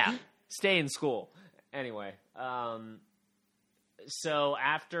 Yeah. Stay in school. Anyway, so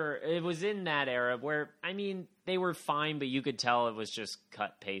after it was in that era where, I mean, they were fine, but you could tell it was just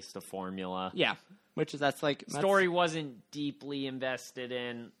cut paste the formula. Yeah. Story wasn't deeply invested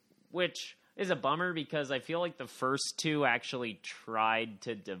in, which is a bummer because I feel like the first 2 actually tried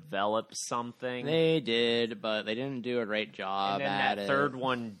to develop something. They did, but they didn't do a great job at it. And then that third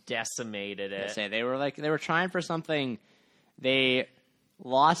one decimated it. They were trying for something. They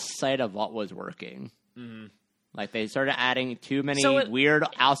lost sight of what was working. Mm-hmm. They started adding too many weird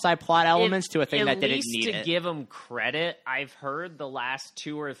outside plot elements to a thing that didn't need it. At least to give them credit, I've heard the last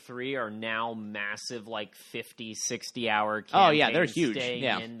 2 or 3 are now massive, 50, 60-hour campaigns. Oh, yeah, they're huge.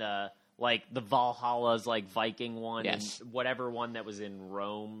 In the Valhalla's, Viking one, yes. And whatever one that was in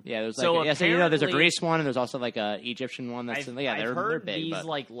Rome. Yeah, there's there's a Greece one, and there's also a Egyptian one. I've heard they're big.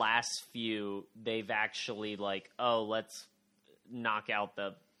 These last few, they've actually let's knock out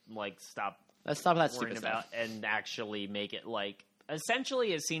the stop. Let's stop that stupid stuff. And actually make it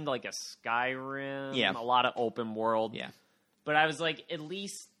essentially it seemed like a Skyrim. Yeah. A lot of open world. Yeah. But I was at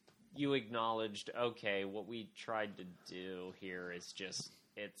least you acknowledged, okay, what we tried to do here is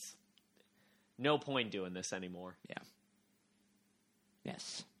it's no point doing this anymore. Yeah.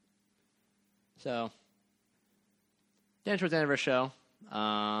 Yes. So, getting towards the end of our show.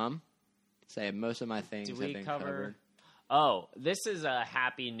 Most of my things have been covered. Oh, this is a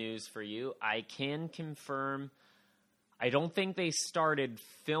happy news for you. I can confirm, I don't think they started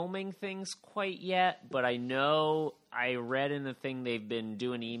filming things quite yet, but I know I read in the thing they've been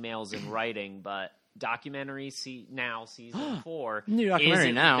doing emails and writing, but documentary season 4. New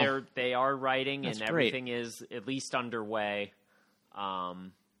documentary now. They are writing. That's and everything is at least underway.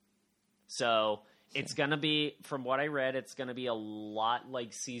 So it's going to be, from what I read, it's going to be a lot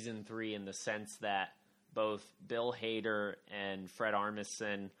like season 3 in the sense that both Bill Hader and Fred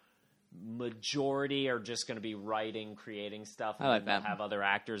Armisen, majority are just going to be writing, creating stuff. I like that. Have other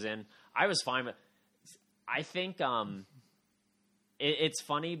actors in. I was fine with. I think it's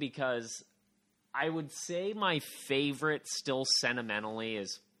funny because I would say my favorite, still sentimentally,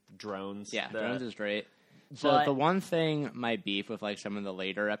 is Drones. Yeah, Drones is great. So But- the one thing, my beef with like some of the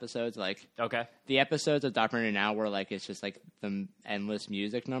later episodes, like Okay. the episodes of Documentary Now where like it's just like the endless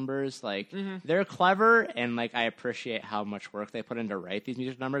music numbers, like they're clever and like I appreciate how much work they put in to write these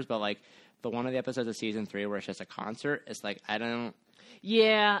music numbers, but like the one of the episodes of season 3 where it's just a concert, it's like I don't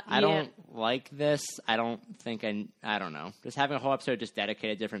like this. I don't think I don't know. Just having a whole episode just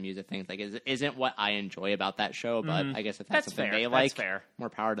dedicated to different music things like isn't what I enjoy about that show. But I guess if that's something fair. they That's like, fair. more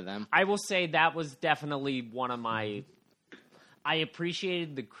power to them. I will say that was definitely one of my. I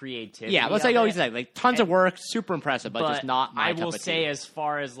appreciated the creativity. Yeah, let's of like always it, say like tons of work, super impressive, but just not my I cup will of say, tea. as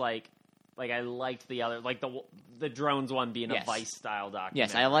far as like I liked the other, like the Drones one being Yes. a Vice style documentary.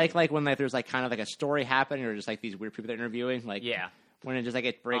 Yes, I like when like there's like kind of like a story happening or just like these weird people they're interviewing. Like Yeah. when it just like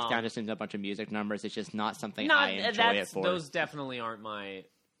it breaks down just into a bunch of music numbers. It's just not something Not I enjoy it for. those definitely aren't my.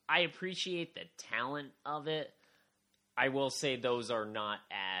 I appreciate the talent of it. I will say those are not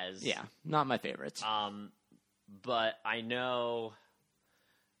as Yeah, not my favorites. But I know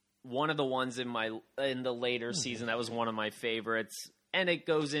one of the ones in the later season that was one of my favorites, and it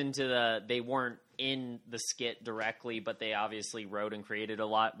goes into they weren't in the skit directly, but they obviously wrote and created a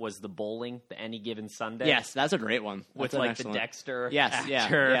lot. Was the bowling, the Any Given Sunday? Yes, that's a great one. with That's an like excellent- the Dexter. Yes,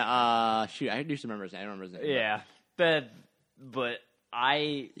 actor. yeah. Shoot, I used to remember his name. I don't remember his name. Yeah. But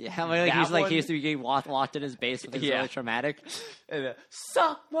I Yeah, like that he one- used to be getting locked in his base with his Yeah. really traumatic.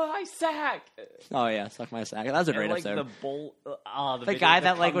 suck my sack. Oh yeah, suck my sack. That was a great And, like episode. the The video guy of the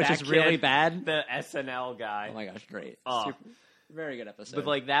that like was comeback just really kid, bad. the SNL guy. Oh my gosh, great. Oh. Very good episode. But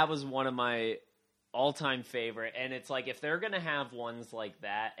like that was one of my all-time favorite, and it's like if they're gonna have ones like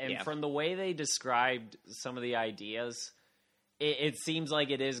that, and Yeah. from the way they described some of the ideas, it seems like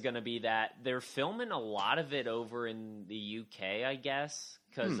it is gonna be that they're filming a lot of it over in the UK, I guess,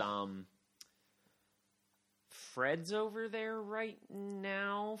 because Fred's over there right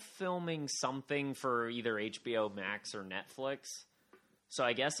now filming something for either HBO Max or Netflix. So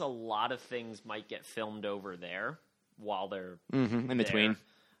I guess a lot of things might get filmed over there while they're in between.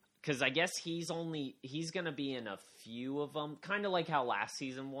 because I guess he's going to be in a few of them, kind of like how last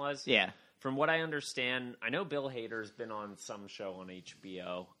season was. Yeah. From what I understand, I know Bill Hader's been on some show on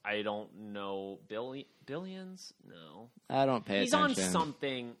HBO. I don't know Billions. No, I don't pay he's attention. on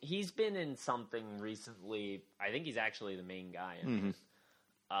something. He's been in something recently. I think he's actually the main guy in it.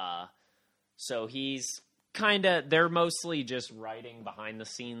 So he's kind of. They're mostly just writing behind the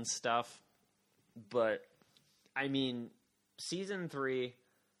scenes stuff, but I mean, season 3.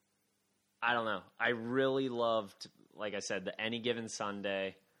 I don't know. I really loved, like I said, the Any Given Sunday.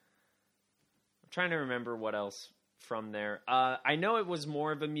 I'm trying to remember what else from there. I know it was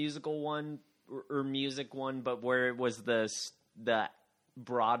more of a musical one or music one, but where it was the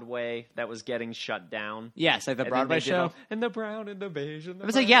Broadway that was getting shut down. Yes, like the And then Broadway they did show. and the brown and the beige. And the It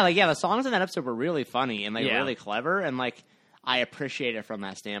was like the songs in that episode were really funny and like Yeah. really clever, and like I appreciate it from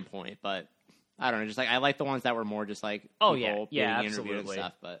that standpoint. But I don't know, just like I like the ones that were more just like Oh, people yeah, being interviewed and absolutely.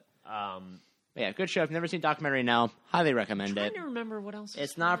 stuff. But Um, yeah, good show. If you've never seen Documentary Now, highly recommend trying it. to remember what else. was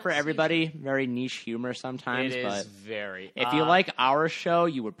It's from not that for season. everybody. Very niche humor sometimes, It but is very. if you like our show,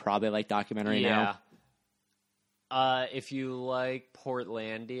 you would probably like Documentary yeah. Now, If you like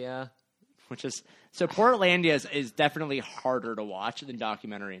Portlandia. which is so Portlandia is definitely harder to watch than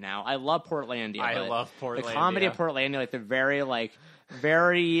Documentary Now. I love Portlandia. I but love The Portlandia. comedy of Portlandia, like the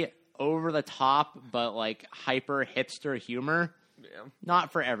very over the top, but like hyper hipster humor. Yeah.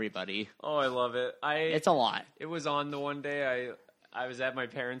 Not for everybody. Oh, I love it. It's a lot. It was on the one day I was at my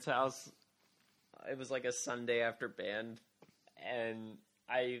parents' house. It was like a Sunday after band, and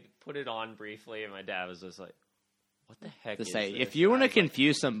I put it on briefly, and my dad was just like, "What the heck?" To is say, this?" if you want to I was like,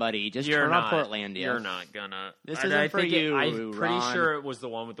 confuse somebody, just you're turn not, on Portlandia. You're not gonna. This And isn't I for think you, I'm pretty Ron. sure it was the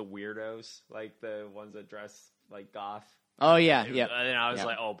one with the weirdos, like the ones that dress like goth. Oh yeah, yeah. And I was Yeah.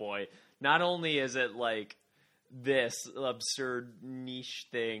 like, oh boy. Not only is it like this absurd niche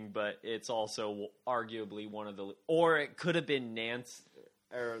thing, but it's also arguably one of the, or it could have been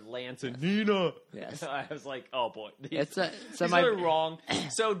Lance and Nina. Yes. I was like, oh boy. It's so These my are wrong.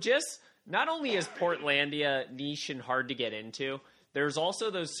 So just, not only is Portlandia niche and hard to get into, there's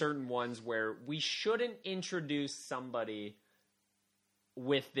also those certain ones where we shouldn't introduce somebody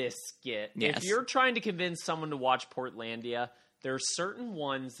with this skit. Yes. If you're trying to convince someone to watch Portlandia, there are certain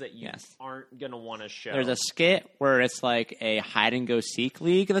ones that you Yes. aren't going to want to show. There's a skit where it's like a hide and go seek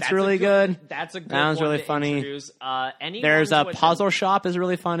league that's a really good. That's a good That one's one really to funny. introduce. Any There's ones a with puzzle shop is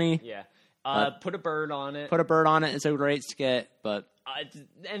really funny. Yeah. Put a bird on it. Put a bird on it. It's a great skit, but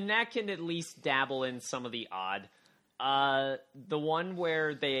And that can at least dabble in some of the odd. The one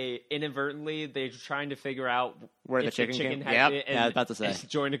where they're trying to figure out Where the if chicken came. had Yep. it Yeah, I was about to say. and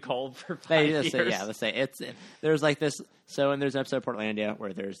joined a cult for 5 They years. just say, yeah, let's say there's like this. So, and there's an episode of Portlandia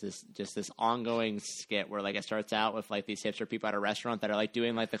where there's this ongoing skit where like it starts out with like these hipster people at a restaurant that are like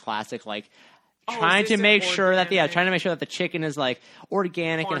doing like the classic like trying is to this make an sure that organic- trying to make sure that the chicken is like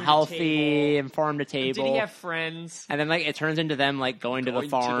organic Farm and to healthy table. and farm to table. Did he have friends? And then, like, it turns into them, like, going to the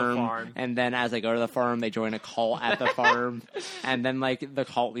farm. And then as they go to the farm, they join a cult at the farm. And then, like, the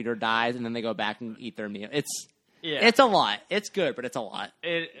cult leader dies, and then they go back and eat their meal. It's a lot. It's good, but it's a lot.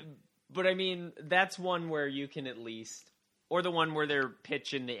 But, I mean, that's one where you can at least... Or the one where they're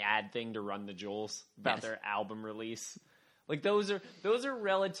pitching the ad thing to Run the Jewels about Yes. their album release. Like, those are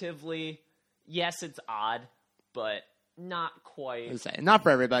relatively... Yes, it's odd, but not quite. Not for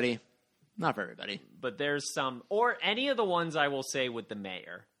everybody. Not for everybody. But there's some... Or any of the ones I will say with the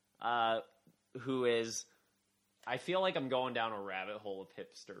mayor, who is... I feel like I'm going down a rabbit hole of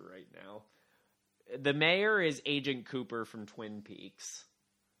hipster right now. The mayor is Agent Cooper from Twin Peaks.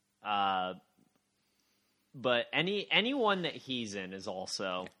 But anyone that he's in is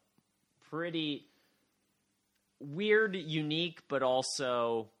also pretty weird, unique, but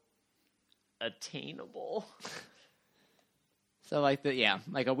also attainable. So, like,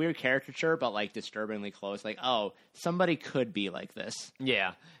 like a weird caricature, but, like, disturbingly close. Like, oh, somebody could be like this.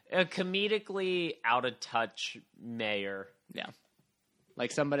 Yeah. A comedically out-of-touch mayor. Yeah.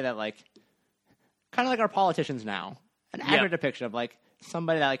 Like, somebody that, like, kind of like our politicians now. An accurate depiction of, like,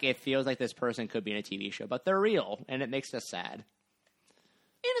 somebody that, like, it feels like this person could be in a TV show, but they're real, and it makes us sad.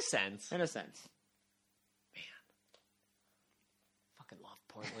 In a sense. In a sense. Fucking love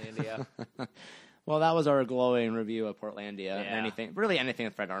Portlandia. Well, that was our glowing review of Portlandia. Yeah. And anything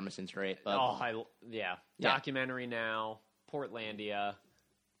with Fred Armisen's great. But Yeah. Documentary now. Portlandia.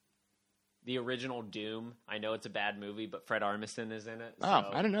 The original Doom. I know it's a bad movie, but Fred Armisen is in it. Oh, So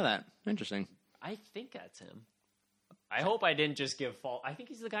I didn't know that. Interesting. I think that's him. I hope I didn't just give fault. I think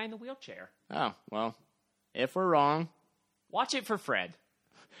he's the guy in the wheelchair. Oh, well, if we're wrong, Watch it for Fred.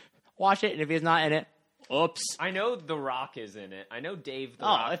 watch it, and if he's not in it, oops. I know The Rock is in it. I know Dave The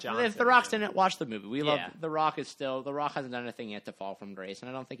Rock Johnson. If The Rock's in it, watch the movie. We love Yeah. The Rock. The Rock hasn't done anything yet to fall from grace, and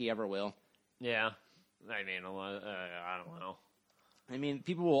I don't think he ever will. Yeah. I mean, I don't know. I mean,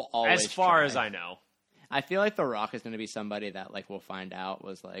 people will always As far try. as I know. I feel like The Rock is going to be somebody that, like, we'll find out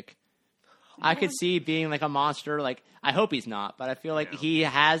was, like, I could see being, like, a monster. Like, I hope he's not, but I feel like he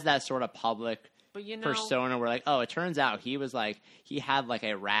has that sort of public But persona where, like, oh, it turns out he was, like, he had, like,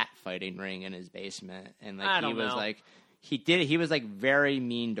 a rat fighting ring in his basement. And, like, I he don't was, know. like, he was, like, very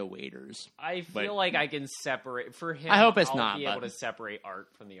mean to waiters. I feel But- like I can separate for him. I hope it's I'll not, be but- able to separate art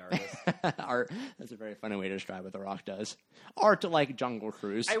from the artist. Art. That's a very funny way to describe what The Rock does. Art like Jungle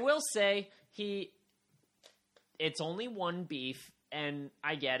Cruise. I will say it's only one beef, and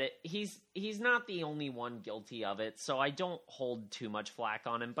I get it. He's not the only one guilty of it, so I don't hold too much flack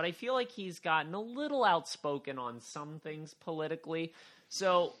on him. But I feel like he's gotten a little outspoken on some things politically.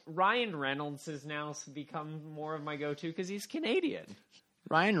 So Ryan Reynolds has now become more of my go-to because he's Canadian.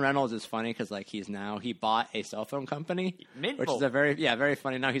 Ryan Reynolds is funny because, like, he bought a cell phone company, Mint which is Mobile. very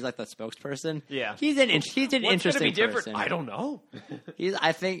funny. Now he's like the spokesperson. Yeah. he's an What's interesting gonna be different? person. I don't know.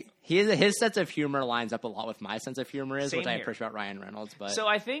 I think his sense of humor lines up a lot with my sense of humor Same which I here. appreciate about Ryan Reynolds. But So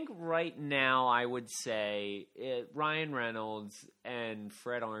I think right now I would say Ryan Reynolds and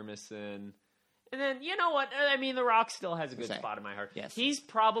Fred Armisen. And then, you know what? I mean, The Rock still has a good Say. spot in my heart. Yes. He's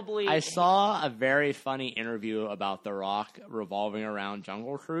probably... I saw a very funny interview about The Rock revolving around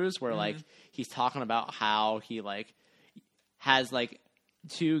Jungle Cruise, where like he's talking about how he like has like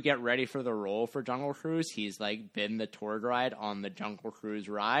to get ready for the role for Jungle Cruise. He's like been the tour guide on the Jungle Cruise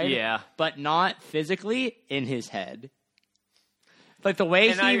ride, Yeah. but not physically in his head. Like the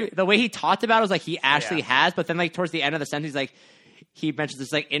way And the way he talked about it was like he actually Yeah. has, but then like towards the end of the sentence, he's like. He mentions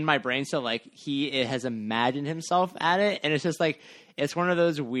it's like in my brain, so like he has imagined himself at it, and it's just like it's one of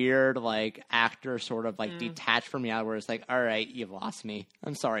those weird like actor sort of like detached from reality where it's like, all right, you've lost me.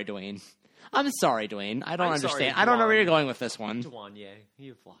 I'm sorry, Dwayne. I don't I'm sorry, understand. I don't know where Dwan. you're going with this one. Dwanye,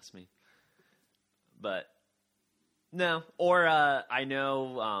 you've lost me. But, no. Or, I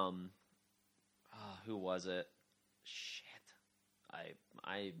know, who was it? Shit.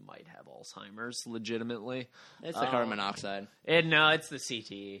 I might have Alzheimer's, legitimately. It's the carbon monoxide. No, it's the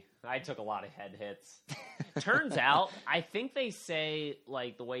CTE. I took a lot of head hits. Turns out, I think they say,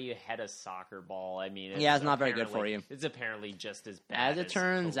 like, the way you head a soccer ball, I mean... It's not very good for apparently- you. It's apparently just as bad As it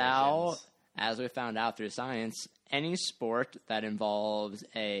turns collisions. out, as we found out through science, any sport that involves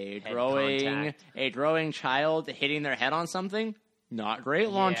a contact. growing child hitting their head on something, not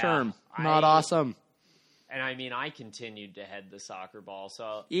great long Yeah, term. Not awesome. And I mean, I continued to head the soccer ball.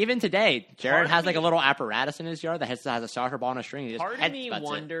 So Even today, Jared Part of has like me- a little apparatus in his yard that has a soccer ball and a string. He just part of me headbutts it.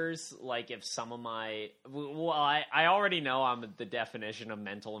 wonders, like, if some of my... Well, I already know I'm the definition of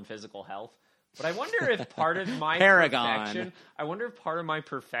mental and physical health. But I wonder if part of my Paragon. perfection... I wonder if part of my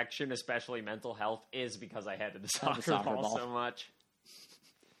perfection, especially mental health, is because I headed the soccer, soccer ball ball. so much.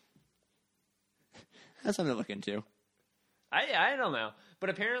 That's something to look into. I don't know. But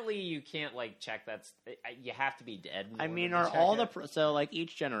apparently you can't, like, check that's... You have to be dead. in I order mean, to are check all it. so like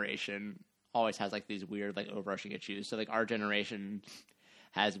each generation always has like these weird like overrushing issues. So like our generation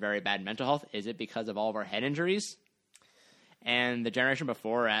has very bad mental health. Is it because of all of our head injuries? And the generation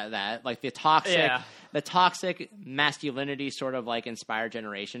before that, like the toxic masculinity sort of like inspired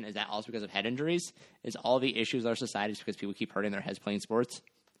generation, is that also because of head injuries? Is all the issues of our society just because people keep hurting their heads playing sports?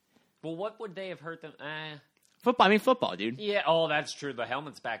 Well, what would they have hurt them? Football, dude. Yeah, oh, that's true. The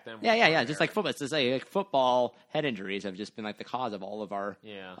helmets back then were Yeah. Just fire. like football. It's to say, like football head injuries have just been like the cause of all of our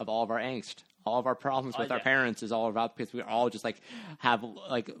angst, all of our problems with our yeah. parents is all about because we all just like have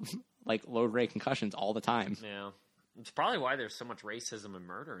like low rate concussions all the time. Yeah. It's probably why there's so much racism and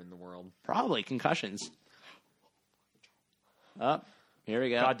murder in the world. Probably concussions. Oh, here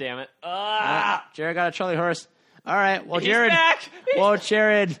we go. God damn it. Jared got a Charlie horse. All right. Well, He's Jared. back! Well,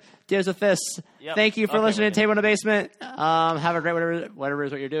 Jared deals with this. Yep. Thank you for Okay, listening with to Table in the Basement. Have a great whatever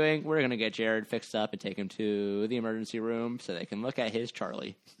is what you're doing. We're gonna get Jared fixed up and take him to the emergency room so they can look at his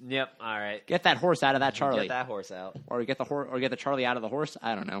Charlie. Yep, all right. Get that horse out of that Charlie, Get that horse out. or get the Charlie out of the horse.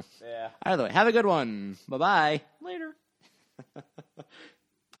 I don't know. Yeah. Either way, have a good one. Bye bye. Later.